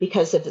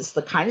 Because if it's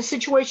the kind of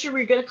situation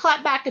where you're going to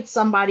clap back at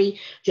somebody,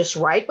 just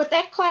write what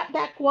that clap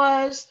back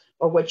was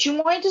or what you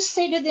wanted to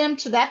say to them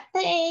to that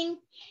thing,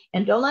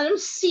 and don't let them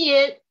see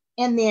it,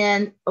 and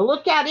then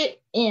look at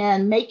it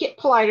and make it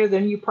politer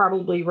than you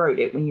probably wrote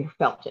it when you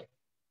felt it.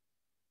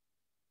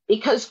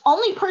 Because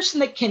only person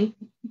that can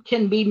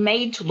be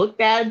made to look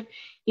bad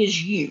is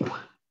you.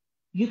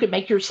 You can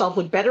make yourself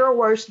look better or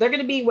worse. They're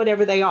going to be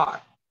whatever they are.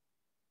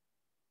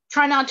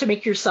 Try not to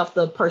make yourself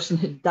the person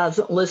who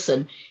doesn't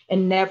listen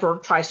and never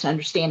tries to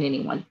understand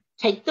anyone.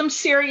 Take them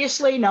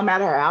seriously, no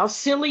matter how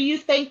silly you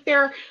think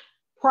their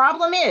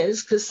problem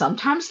is, because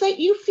sometimes that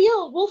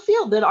will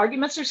feel that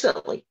arguments are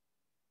silly.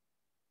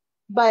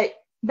 But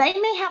they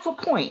may have a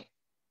point,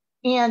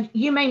 and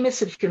you may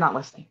miss it if you're not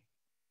listening.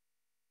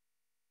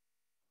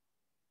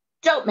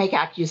 Don't make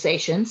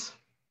accusations.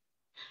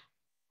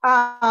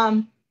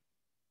 Begin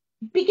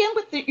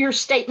with your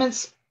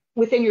statements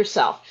within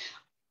yourself.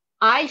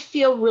 I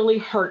feel really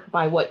hurt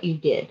by what you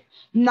did.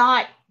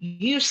 Not,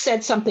 you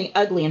said something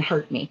ugly and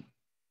hurt me.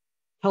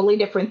 Totally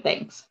different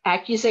things.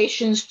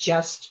 Accusations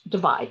just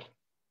divide.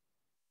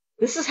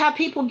 This is how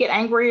people get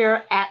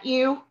angrier at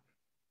you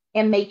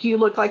and make you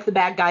look like the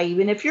bad guy,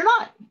 even if you're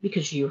not,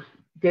 because you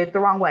did it the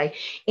wrong way.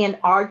 And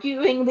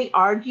arguing the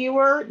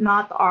arguer,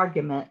 not the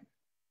argument.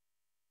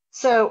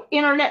 So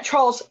internet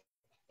trolls'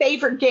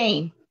 favorite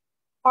game,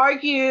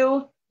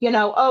 argue,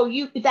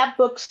 that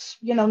book's,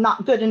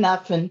 not good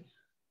enough. And,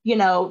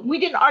 we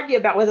didn't argue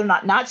about whether or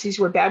not Nazis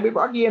were bad. We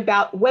were arguing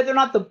about whether or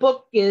not the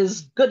book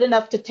is good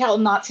enough to tell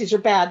Nazis are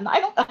bad. And I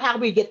don't know how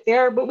we get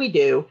there, but we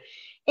do.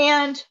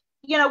 And,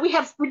 we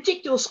have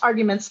ridiculous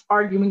arguments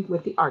arguing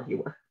with the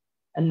arguer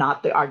and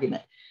not the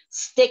argument.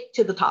 Stick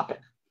to the topic.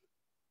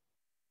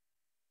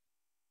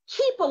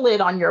 Keep a lid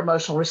on your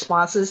emotional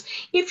responses.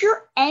 If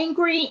you're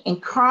angry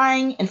and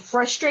crying and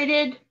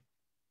frustrated,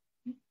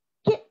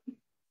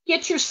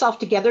 get yourself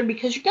together,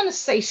 because you're going to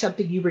say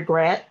something you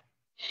regret.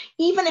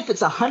 Even if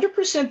it's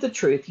 100% the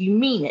truth, you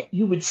mean it.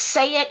 You would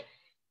say it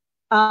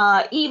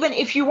even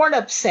if you weren't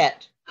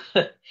upset.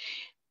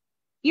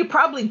 You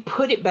probably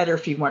put it better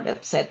if you weren't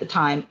upset at the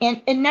time.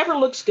 And it never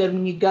looks good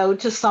when you go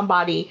to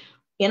somebody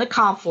in a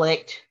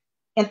conflict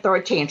and throw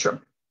a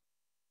tantrum.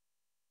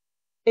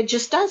 It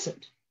just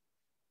doesn't.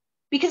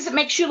 Because it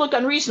makes you look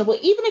unreasonable,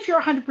 even if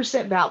you're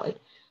 100% valid.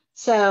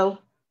 So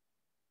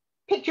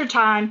pick your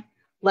time,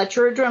 let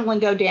your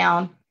adrenaline go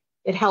down.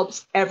 It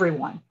helps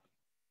everyone.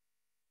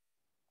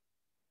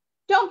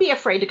 Don't be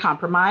afraid to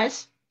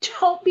compromise.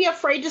 Don't be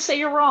afraid to say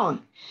you're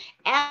wrong.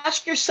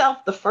 Ask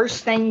yourself the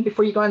first thing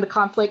before you go into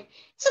conflict,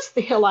 is this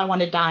the hill I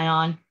want to die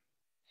on?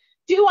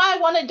 Do I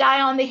want to die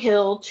on the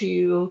hill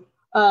you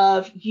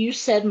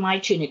said my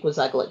tunic was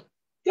ugly?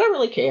 Do I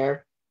really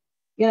care?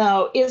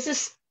 Is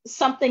this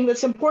something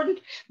that's important?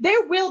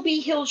 There will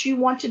be hills you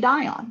want to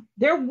die on.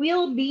 There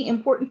will be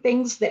important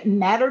things that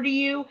matter to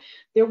you.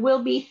 There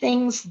will be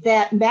things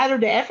that matter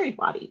to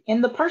everybody.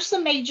 And the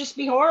person may just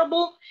be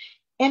horrible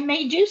and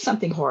may do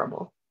something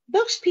horrible.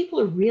 Those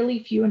people are really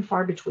few and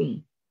far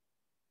between.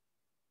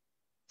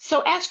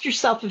 So ask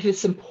yourself if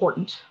it's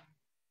important,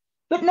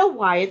 but know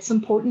why it's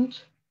important.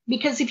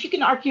 Because if you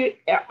can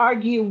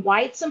argue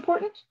why it's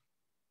important,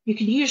 you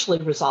can usually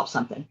resolve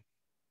something.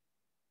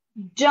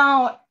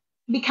 Don't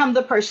become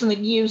the person that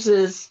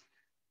uses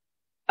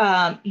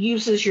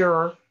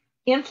your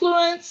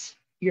influence,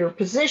 your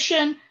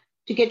position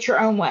to get your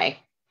own way.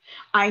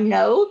 I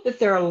know that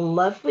there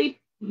are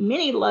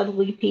many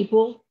lovely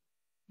people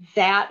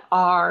that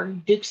are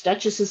dukes,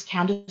 duchesses,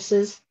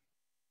 countesses.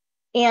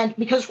 And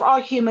because we're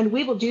all human,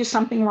 we will do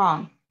something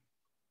wrong.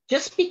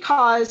 Just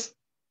because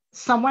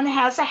someone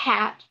has a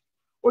hat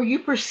or you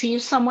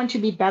perceive someone to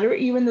be better at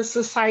you in the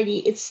society,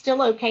 it's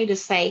still okay to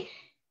say,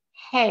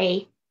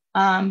 hey,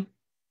 Um,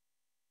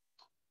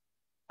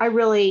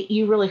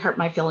 you really hurt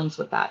my feelings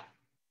with that.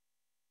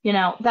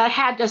 That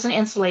hat doesn't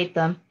insulate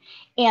them.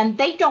 And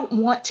they don't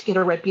want to get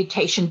a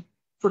reputation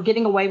for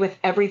getting away with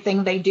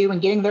everything they do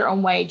and getting their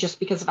own way just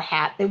because of a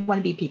hat. They want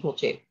to be people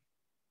too.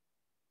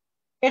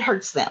 It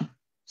hurts them.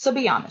 So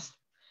be honest.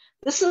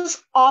 This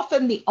is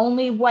often the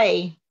only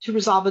way to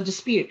resolve a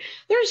dispute.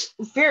 There's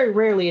very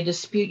rarely a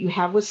dispute you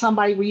have with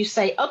somebody where you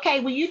say, okay,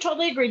 well, you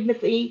totally agreed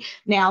with me.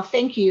 Now,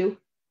 thank you.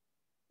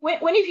 When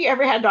have you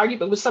ever had an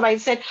argument with somebody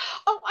and said,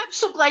 oh, I'm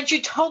so glad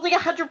you totally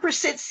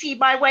 100% see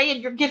my way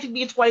and you're giving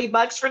me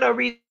 $20 for no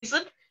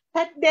reason?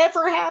 That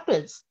never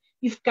happens.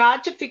 You've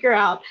got to figure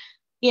out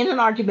in an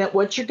argument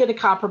what you're going to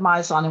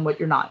compromise on and what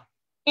you're not.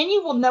 And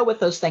you will know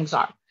what those things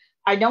are.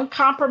 I don't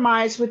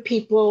compromise with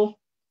people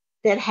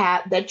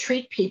that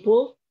treat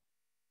people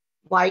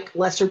like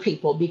lesser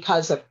people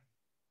because of,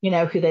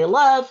 who they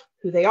love,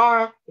 who they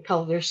are, the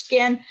color of their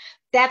skin.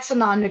 That's a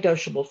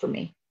non-negotiable for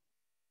me.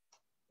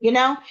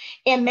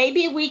 And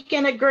maybe we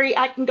can agree.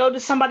 I can go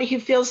to somebody who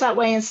feels that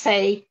way and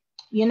say,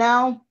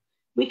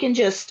 we can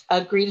just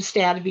agree to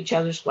stay out of each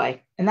other's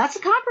way. And that's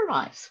a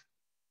compromise.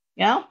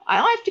 I don't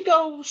have to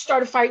go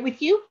start a fight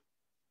with you.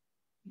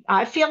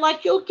 I feel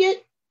like you'll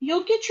get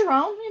your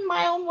own in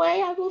my own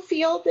way. I will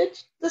feel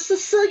that the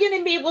Sicilian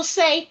in me will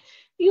say,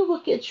 you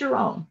will get your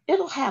own.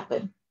 It'll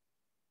happen.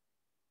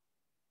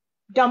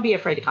 Don't be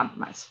afraid to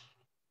compromise.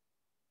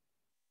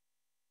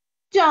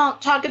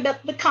 Don't talk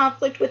about the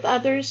conflict with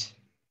others.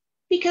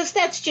 Because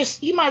that's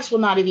just, you might as well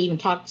not have even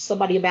talked to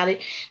somebody about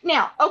it.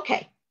 Now,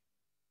 okay.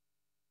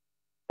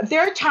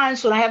 There are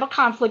times when I have a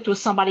conflict with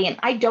somebody and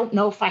I don't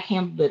know if I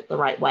handled it the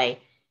right way.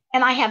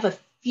 And I have a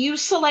few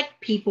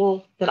select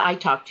people that I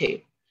talk to.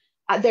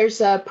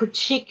 There's a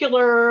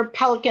particular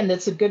Pelican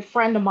that's a good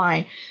friend of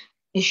mine.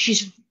 And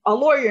she's a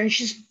lawyer and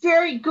she's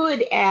very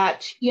good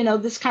at,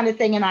 this kind of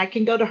thing. And I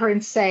can go to her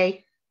and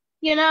say,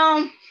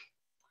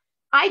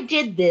 I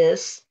did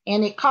this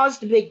and it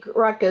caused a big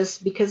ruckus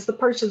because the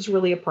person's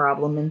really a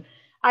problem. And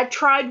I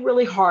tried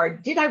really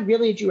hard. Did I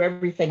really do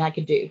everything I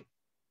could do? And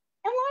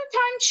a lot of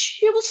times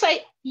she will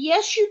say,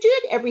 yes, you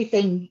did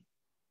everything,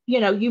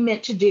 you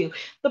meant to do.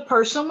 The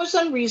person was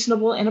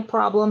unreasonable and a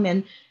problem.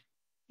 And,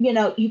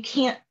 you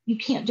can't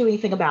do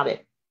anything about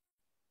it.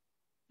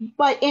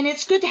 And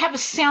it's good to have a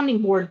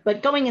sounding board,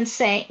 but going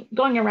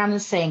around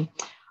and saying,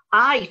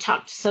 I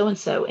talked to so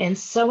and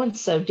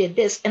so did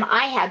this, and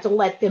I had to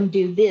let them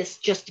do this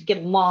just to get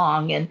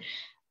along. And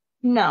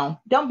no,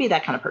 don't be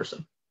that kind of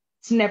person.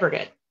 It's never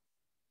good.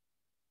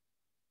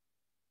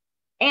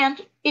 And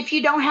if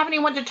you don't have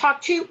anyone to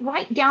talk to,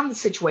 write down the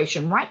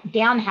situation, write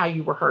down how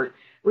you were hurt,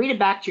 read it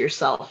back to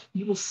yourself.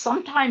 You will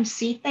sometimes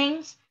see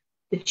things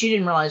that you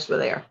didn't realize were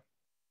there.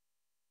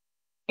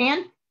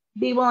 And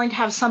be willing to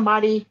have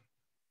somebody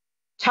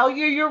tell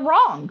you you're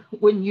wrong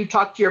when you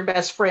talk to your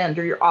best friend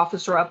or your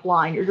officer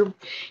upline, or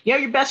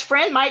your best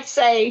friend might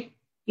say,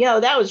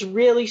 that was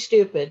really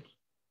stupid.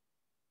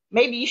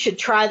 Maybe you should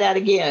try that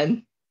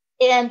again.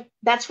 And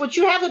that's what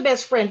you have a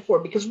best friend for,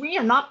 because we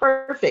are not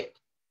perfect.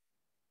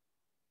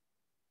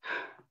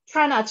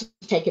 Try not to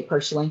take it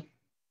personally,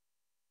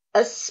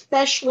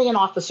 especially in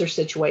officer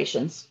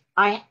situations.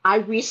 I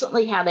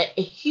recently had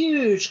a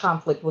huge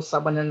conflict with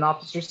someone in an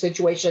officer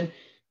situation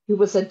who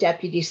was a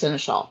deputy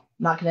seneschal.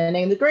 Not going to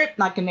name the group,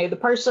 not going to name the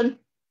person.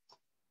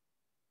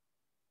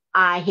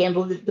 I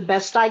handled it the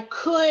best I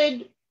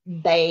could.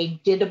 They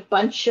did a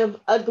bunch of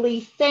ugly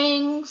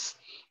things.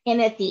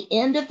 And at the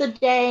end of the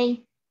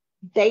day,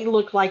 they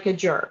looked like a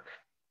jerk.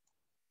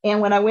 And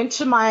when I went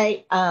to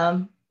my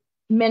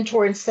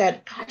mentor and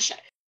said, gosh,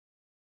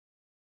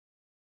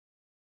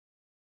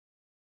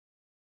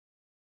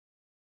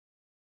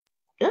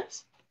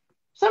 oops.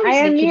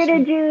 I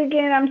unmuted you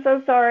again. I'm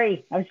so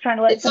sorry. I was trying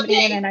to let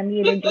somebody in and I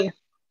muted you.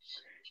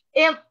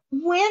 And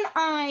when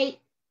I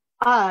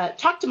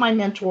talked to my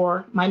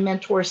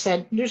mentor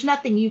said, there's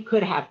nothing you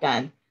could have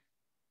done,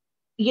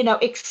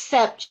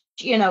 except,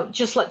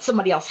 just let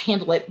somebody else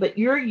handle it. But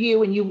you're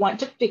you and you want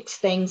to fix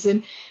things.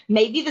 And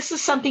maybe this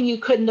is something you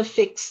couldn't have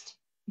fixed,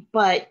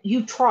 but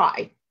you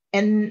tried.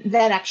 And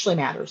that actually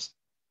matters.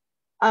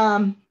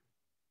 Try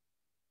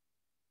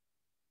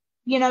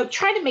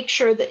to make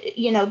sure that,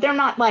 they're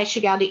not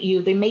lashing out at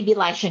you. They may be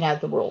lashing out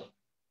at the world.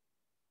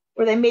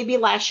 Or they may be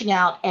lashing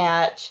out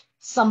at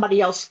somebody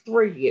else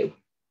through you.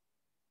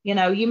 You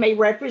may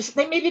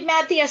they may be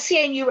mad at the SCA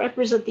and you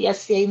represent the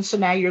SCA. And so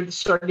now you're the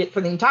surrogate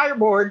for the entire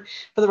board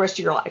for the rest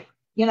of your life.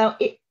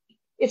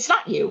 It's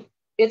not you,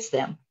 it's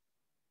them.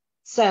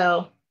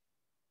 So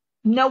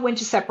know when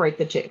to separate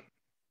the two.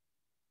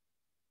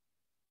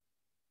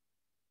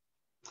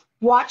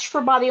 Watch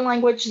for body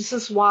language. This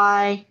is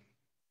why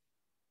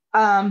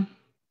I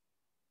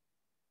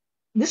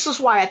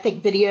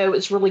think video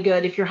is really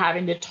good if you're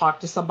having to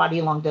talk to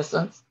somebody long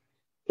distance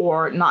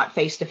or not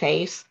face to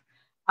face.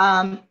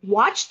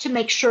 Watch to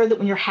make sure that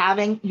when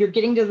you're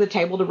getting to the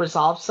table to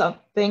resolve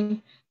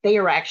something, they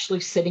are actually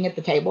sitting at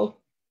the table.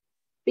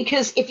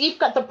 Because if you've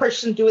got the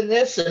person doing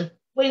this and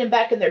leaning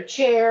back in their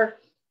chair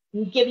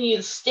and giving you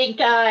the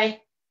stink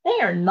eye, They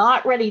are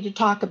not ready to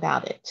talk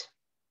about it.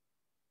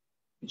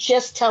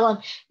 Just tell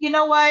them, you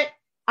know what?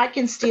 I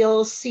can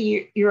still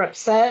see you're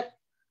upset.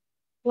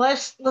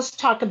 Let's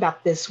talk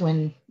about this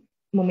when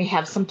we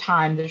have some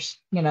time. There's,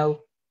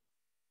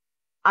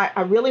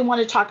 I really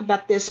want to talk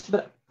about this,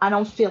 but I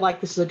don't feel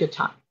like this is a good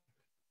time.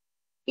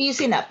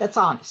 Easy enough. That's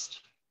honest.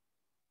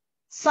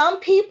 Some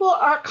people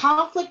are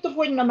conflict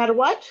avoidant no matter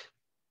what.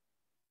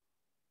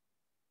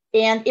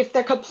 And if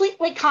they're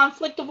completely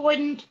conflict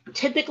avoidant,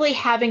 typically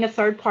having a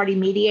third party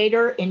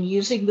mediator and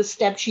using the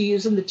steps you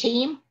use in the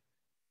team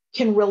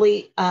can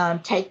really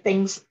take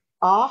things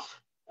off,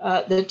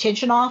 the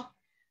tension off.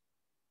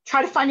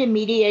 Try to find a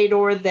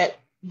mediator that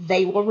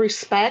they will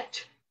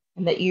respect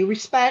and that you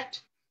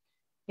respect.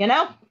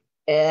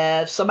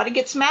 If somebody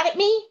gets mad at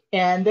me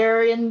and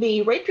they're in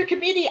the rape your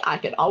community, I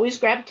can always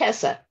grab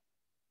Tessa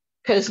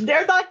because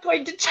they're not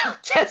going to tell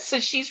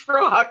Tessa she's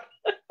wrong.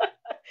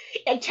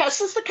 And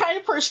Tessa's the kind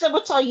of person that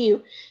will tell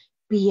you,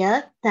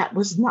 Bia, that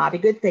was not a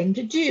good thing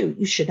to do.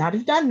 You should not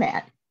have done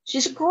that.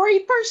 She's a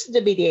great person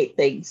to mediate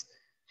things,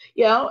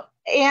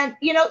 and,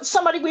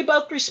 somebody we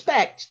both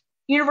respect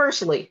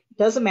universally.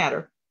 Doesn't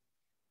matter.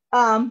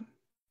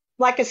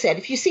 Like I said,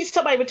 if you see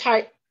somebody with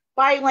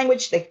body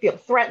language, they feel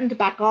threatened to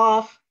back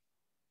off.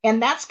 And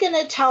that's going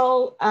to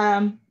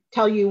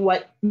tell you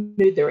what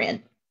mood they're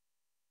in.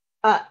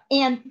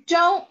 And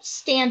don't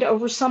stand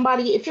over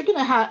somebody. If you're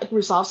going to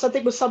resolve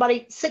something with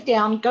somebody, sit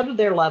down, go to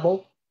their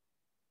level,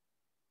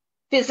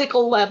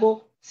 physical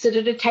level, sit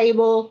at a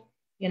table,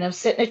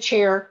 sit in a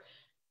chair.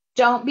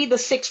 Don't be the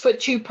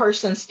 6'2"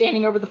 person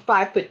standing over the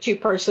 5'2"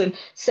 person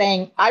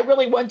saying, I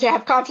really want to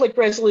have conflict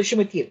resolution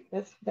with you.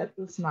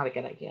 That's not a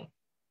good idea.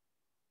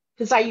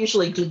 Because I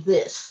usually do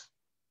this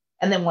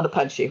and then want to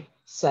punch you.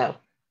 So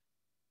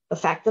the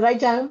fact that I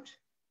don't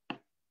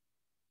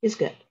is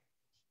good.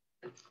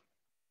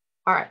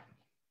 All right.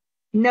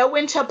 Know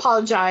when to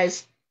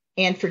apologize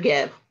and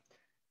forgive.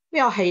 We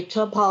all hate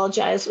to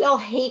apologize. We all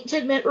hate to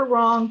admit we're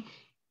wrong.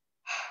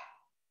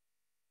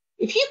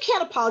 If you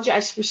can't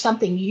apologize for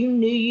something you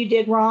knew you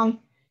did wrong,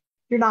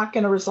 you're not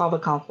going to resolve a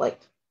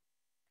conflict.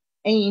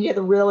 And you need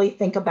to really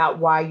think about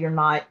why you're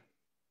not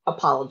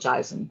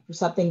apologizing for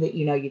something that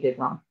you know you did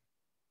wrong.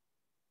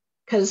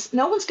 Because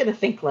no one's going to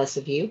think less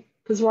of you,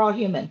 because we're all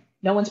human.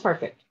 No one's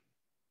perfect.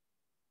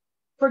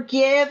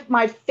 Forgive,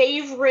 my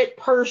favorite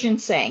Persian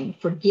saying,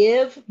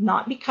 forgive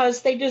not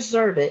because they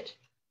deserve it,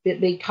 but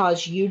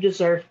because you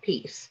deserve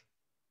peace.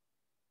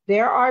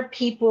 There are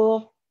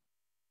people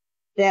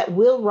that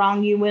will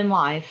wrong you in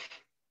life,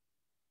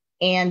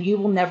 and you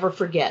will never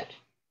forget.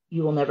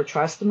 You will never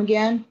trust them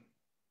again,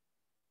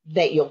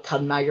 that you'll cut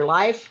them out of your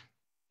life.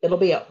 It'll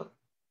be over.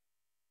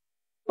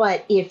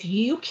 But if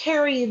you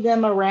carry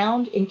them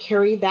around and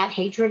carry that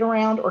hatred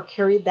around or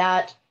carry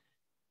that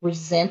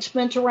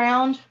resentment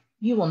around,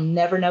 you will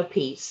never know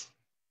peace.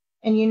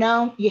 And you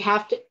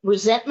have to,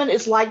 resentment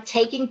is like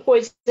taking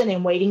poison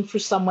and waiting for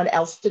someone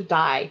else to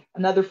die.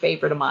 Another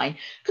favorite of mine,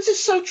 because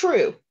it's so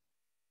true.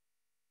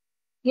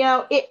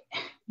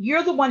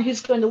 You're the one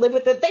who's going to live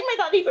with it. They may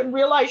not even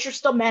realize you're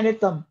still mad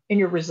at them and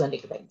you're resenting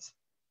things.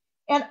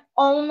 And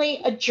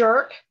only a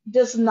jerk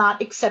does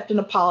not accept an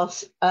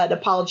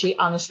apology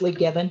honestly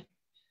given.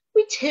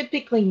 We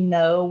typically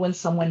know when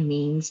someone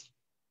means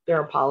their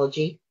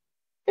apology.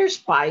 There's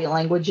body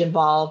language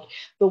involved,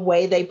 the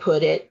way they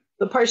put it.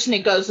 The person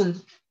that goes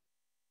and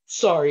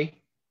sorry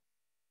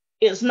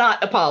is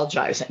not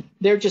apologizing.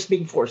 They're just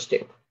being forced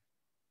to.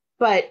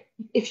 But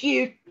if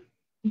you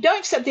don't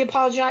accept the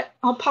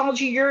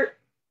apology, you're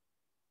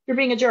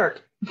being a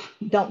jerk.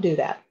 Don't do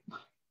that.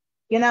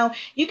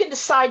 You can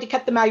decide to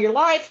cut them out of your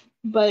life,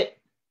 but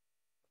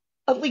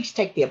at least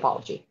take the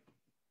apology.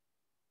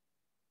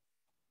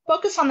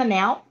 Focus on the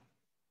now.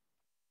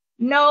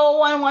 No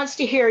one wants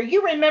to hear,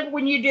 you remember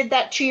when you did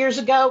that 2 years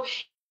ago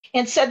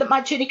and said that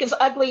my tunic is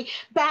ugly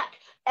back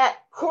at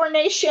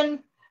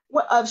coronation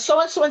of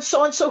so-and-so and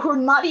so-and-so who are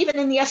not even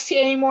in the STA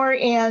anymore.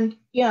 And,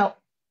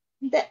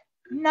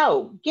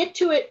 no, get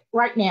to it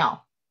right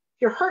now.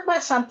 If you're hurt by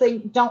something,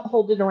 don't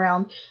hold it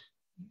around.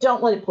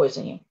 Don't let it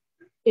poison you.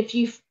 If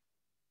you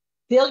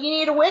feel you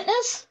need a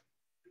witness,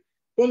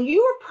 then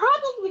you are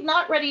probably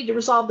not ready to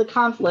resolve the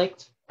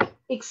conflict,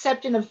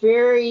 except in a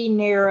very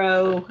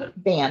narrow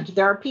band.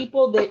 There are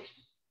people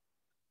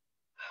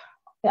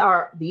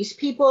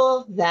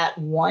that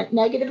want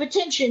negative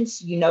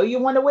attentions. You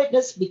want a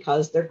witness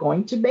because they're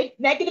going to make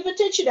negative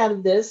attention out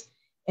of this,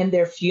 and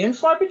they're few and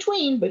far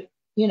between. But,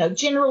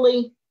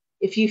 generally,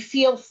 if you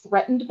feel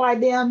threatened by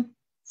them,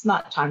 it's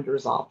not time to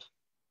resolve.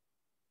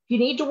 If you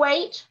need to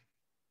wait,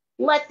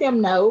 let them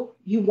know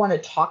you want to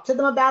talk to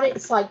them about it.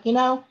 It's like,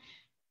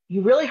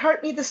 you really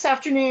hurt me this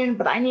afternoon,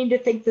 but I need to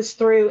think this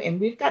through, and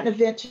we've got an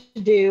event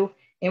to do,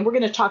 and we're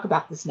going to talk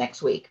about this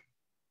next week.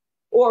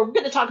 Or we're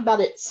going to talk about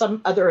it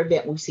some other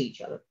event we see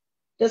each other.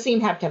 Doesn't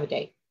even have to have a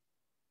date.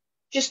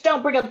 Just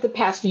don't bring up the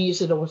past and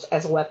use it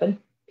as a weapon.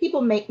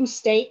 People make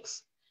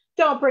mistakes.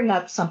 Don't bring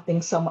up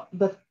something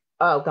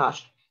oh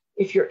gosh.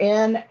 If you're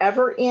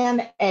ever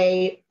in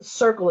a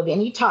circle of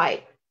any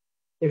type,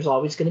 there's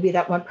always going to be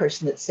that one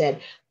person that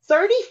said,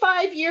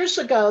 35 years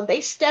ago,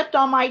 they stepped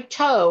on my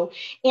toe,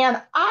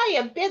 and I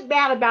have been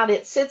mad about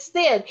it since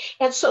then.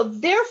 And so,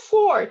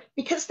 therefore,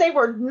 because they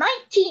were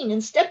 19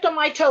 and stepped on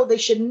my toe, they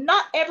should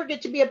not ever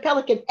get to be a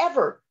pelican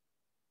ever.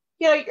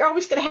 You know, you're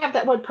always going to have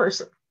that one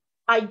person.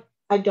 I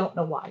don't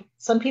know why.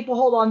 Some people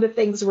hold on to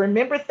things,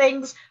 remember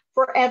things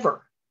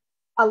forever.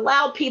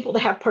 Allow people to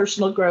have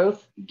personal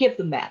growth. Give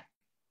them that.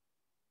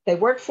 They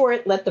work for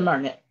it. Let them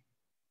earn it.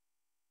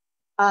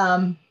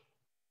 And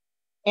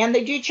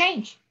they do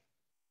change.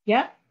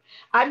 Yeah.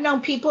 I've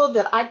known people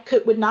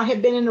that would not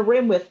have been in a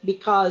room with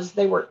because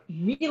they were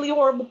really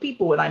horrible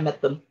people when I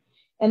met them.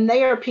 And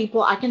they are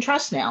people I can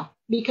trust now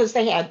because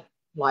they had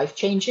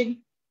life-changing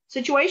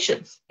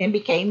situations and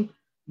became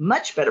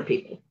much better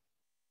people.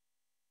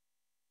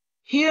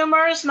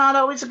 Humor is not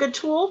always a good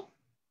tool.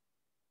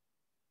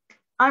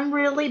 I'm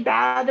really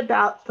bad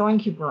about throwing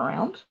humor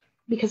around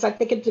because I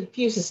think it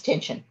diffuses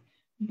tension.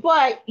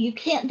 But you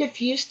can't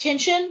diffuse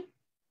tension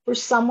for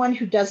someone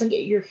who doesn't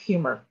get your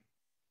humor.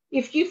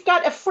 If you've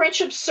got a French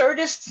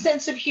absurdist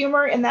sense of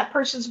humor and that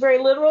person's very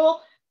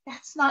literal,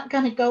 that's not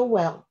going to go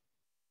well.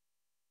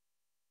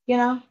 You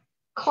know,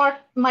 Clark,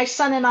 my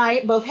son, and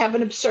I both have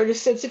an absurdist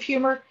sense of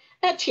humor.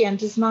 Etienne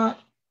does not.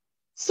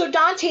 So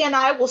Dante and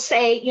I will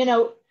say, you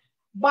know,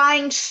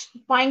 buying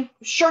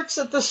shirts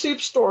at the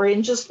soup store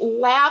and just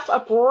laugh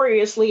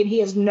uproariously, and he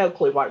has no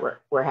clue why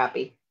we're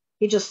happy.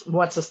 He just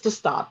wants us to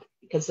stop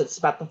because it's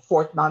about the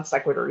fourth non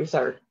sequitur he's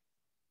heard.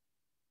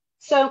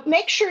 So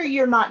make sure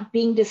you're not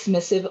being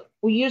dismissive.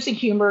 We're using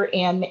humor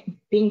and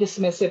being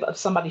dismissive of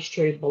somebody's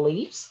true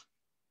beliefs.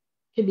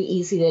 It can be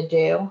easy to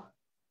do.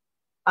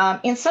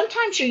 And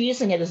sometimes you're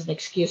using it as an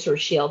excuse or a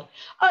shield.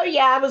 Oh,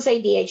 yeah, I was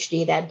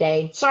ADHD that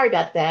day. Sorry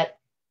about that.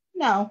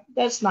 No,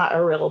 that's not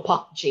a real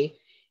apology.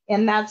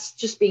 And that's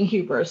just being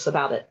humorous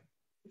about it.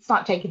 It's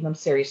not taking them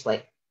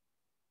seriously.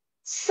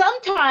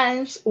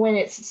 Sometimes when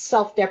it's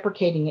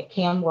self-deprecating, it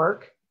can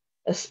work,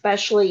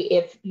 especially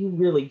if you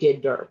really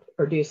did derp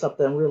or do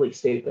something really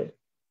stupid.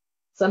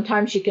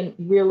 Sometimes you can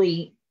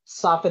really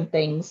soften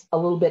things a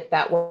little bit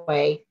that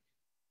way,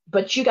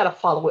 but you got to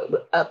follow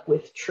it up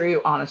with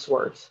true, honest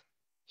words.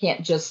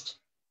 Can't just,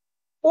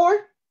 or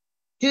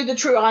do the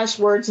true, honest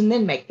words and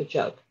then make the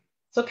joke.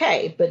 It's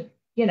okay, but,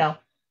 you know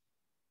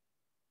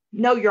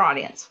your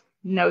audience,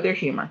 know their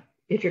humor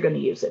if you're going to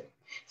use it.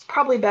 It's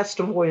probably best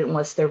to avoid it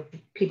unless they're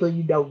people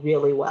you know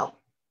really well.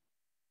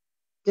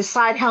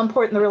 Decide how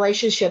important the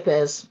relationship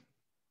is.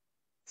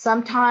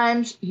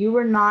 Sometimes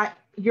you're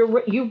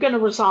going to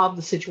resolve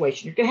the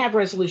situation. You're going to have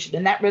resolution.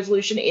 And that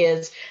resolution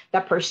is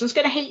that person's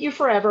going to hate you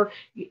forever.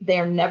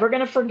 They're never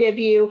going to forgive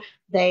you.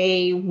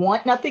 They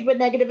want nothing but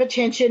negative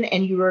attention,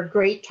 and you're a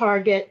great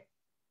target.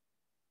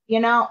 You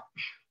know,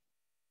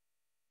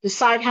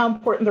 decide how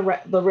important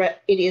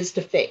it is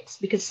to fix,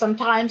 because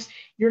sometimes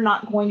you're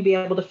not going to be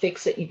able to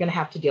fix it. You're going to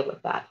have to deal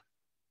with that.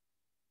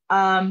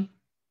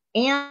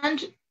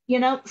 And, you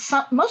know,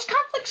 most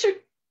conflicts are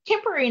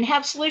temporary and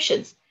have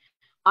solutions.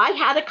 I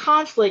had a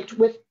conflict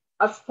with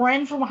a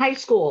friend from high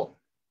school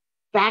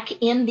back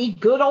in the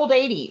good old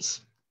 80s.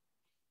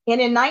 And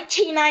in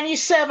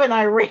 1997,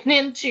 I ran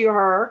into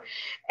her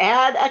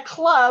at a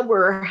club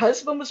where her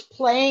husband was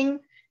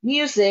playing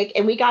music,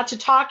 and we got to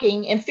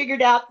talking and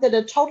figured out that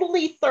a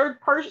totally third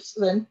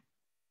person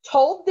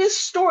told this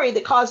story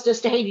that caused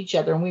us to hate each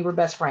other, and we were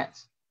best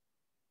friends.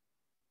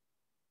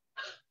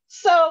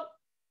 So,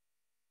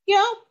 you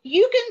know,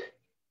 you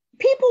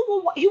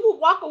will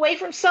walk away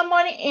from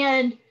someone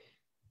and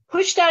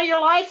pushed out of your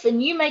life,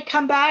 and you may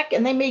come back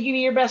and they may be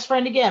your best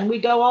friend again. We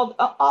go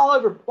all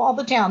over all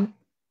the town.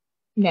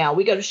 Now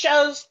we go to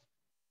shows.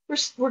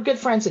 We're good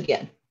friends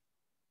again.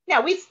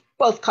 Now we've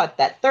both cut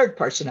that third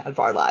person out of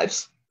our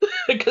lives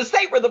because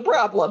they were the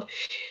problem.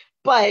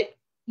 But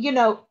you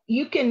know,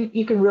 you can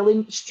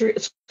really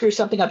screw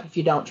something up if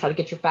you don't try to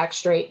get your facts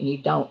straight, and you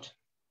don't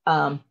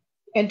and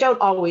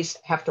don't always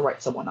have to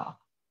write someone off.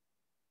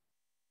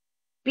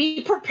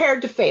 Be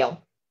prepared to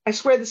fail. I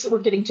swear we're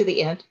getting to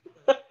the end.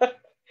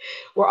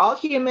 We're all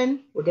human.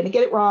 We're going to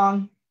get it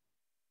wrong.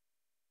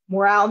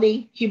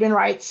 Morality, human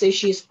rights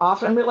issues,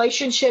 often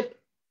relationship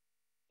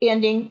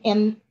ending.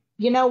 And,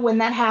 you know, when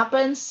that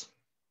happens,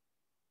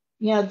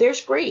 you know, there's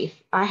grief.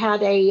 I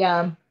had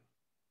a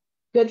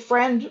good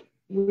friend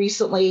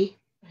recently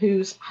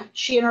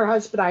she and her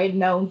husband I had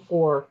known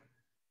for,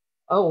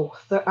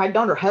 I'd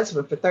known her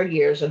husband for 30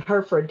 years and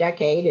her for a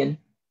decade. And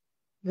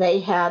they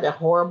had a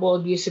horrible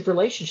abusive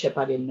relationship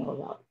I didn't know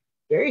about.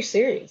 Very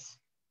serious.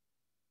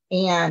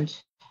 And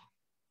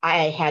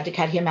I had to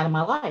cut him out of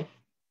my life.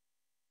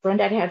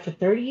 Friend I'd had for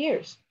 30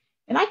 years.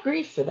 And I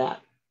grieve for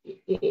that.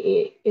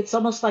 It's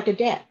almost like a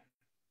debt.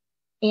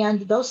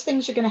 And those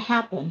things are going to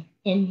happen.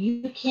 And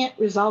you can't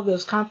resolve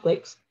those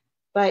conflicts,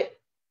 but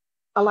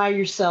allow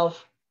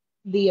yourself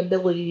the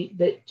ability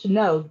to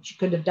know that you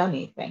couldn't have done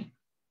anything.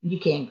 You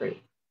can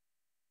grieve.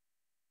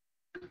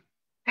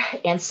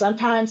 And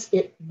sometimes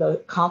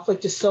the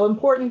conflict is so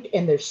important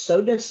and they're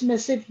so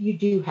dismissive, you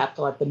do have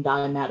to let them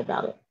die mad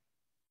about it.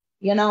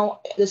 You know,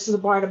 this is a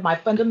part of my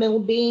fundamental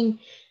being.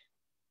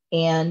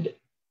 And,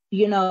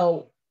 you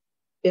know,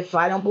 if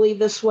I don't believe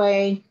this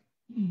way,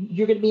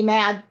 you're going to be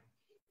mad.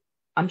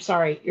 I'm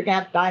sorry, you're going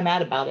to have to die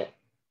mad about it.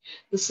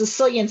 The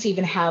Sicilians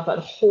even have a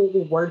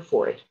whole word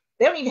for it.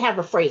 They don't even have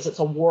a phrase, it's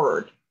a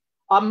word.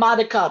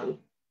 Amadikaru.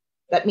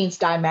 That means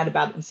die mad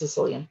about it in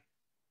Sicilian.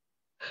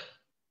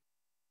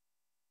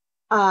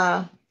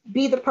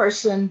 Be the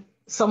person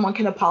someone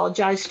can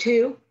apologize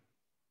to.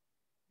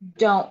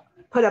 Don't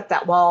put up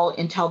that wall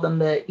and tell them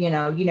that, you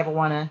never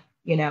want to,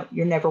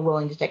 you're never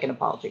willing to take an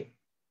apology.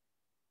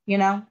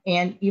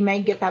 And you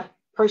may get that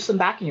person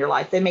back in your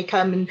life. They may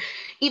come, and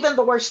even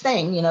the worst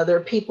thing, there are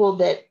people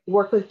that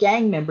work with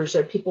gang members.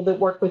 There are people that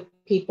work with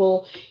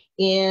people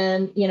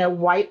in,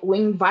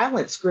 right-wing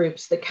violence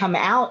groups that come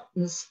out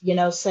and,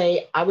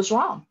 say, I was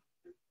wrong.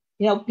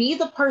 Be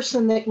the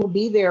person that will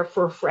be there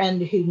for a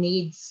friend who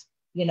needs,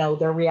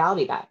 their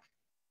reality back.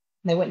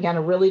 And they went down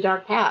a really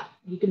dark path.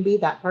 You can be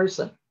that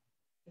person.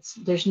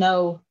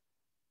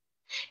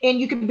 And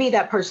you can be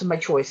that person by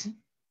choice,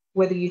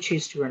 whether you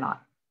choose to or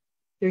not.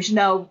 There's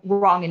no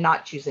wrong in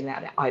not choosing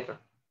that either.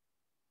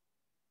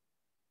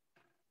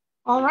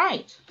 All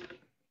right.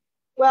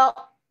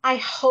 Well, I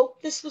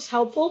hope this was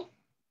helpful.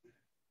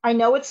 I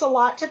know it's a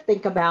lot to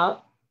think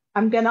about.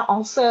 I'm going to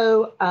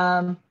also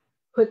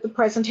put the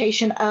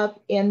presentation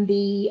up in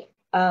the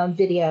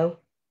video.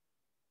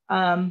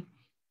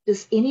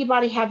 Does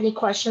anybody have any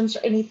questions or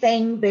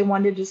anything they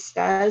want to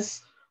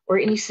discuss, or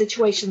any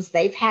situations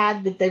they've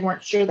had that they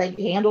weren't sure they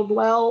handled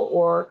well,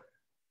 or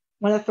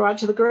want to throw out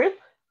to the group?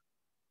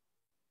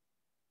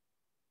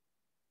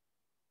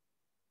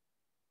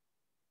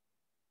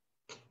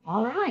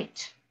 All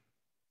right.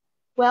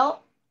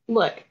 Well,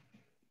 look,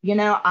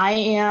 I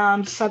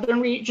am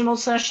Southern Regional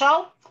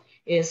Seneschal.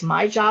 It is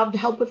my job to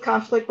help with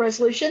conflict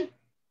resolution.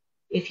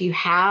 If you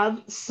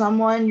have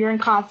someone you're in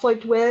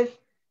conflict with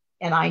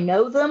and I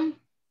know them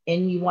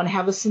and you want to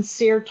have a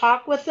sincere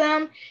talk with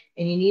them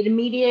and you need a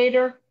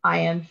mediator, I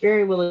am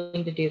very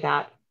willing to do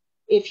that.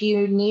 If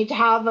you need to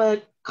have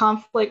a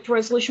conflict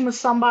resolution with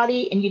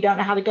somebody and you don't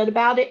know how to go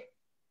about it,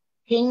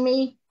 ping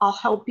me. I'll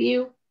help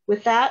you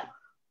with that.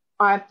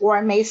 Or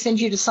I may send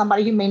you to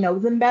somebody who may know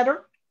them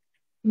better,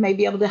 may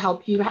be able to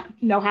help you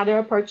know how to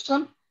approach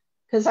them.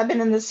 Because I've been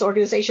in this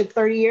organization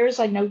 30 years.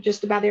 I know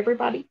just about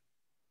everybody.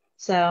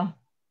 So,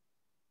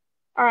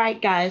 all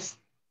right, guys.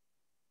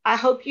 I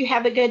hope you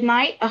have a good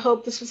night. I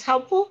hope this was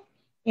helpful.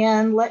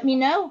 And let me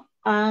know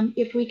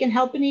if we can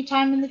help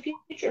anytime in the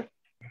future.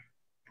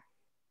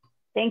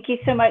 Thank you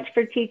so much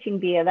for teaching,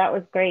 Bia. That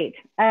was great.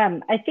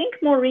 I think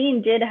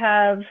Maureen did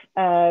have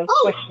a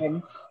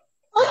question.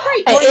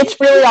 Oh, great. It's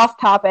really off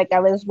topic.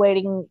 I was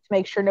waiting to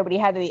make sure nobody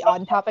had any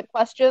on topic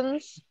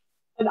questions.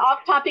 An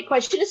off topic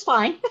question is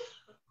fine.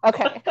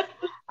 Okay.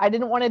 I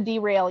didn't want to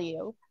derail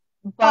you.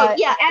 But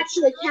yeah,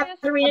 actually,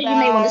 Katerina, you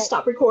may want to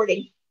stop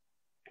recording.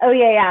 Oh,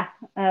 yeah.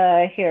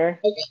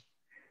 Here. Okay.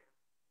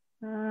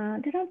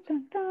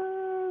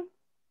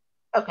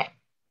 Okay.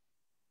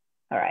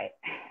 All right.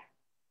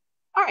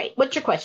 All right. What's your question?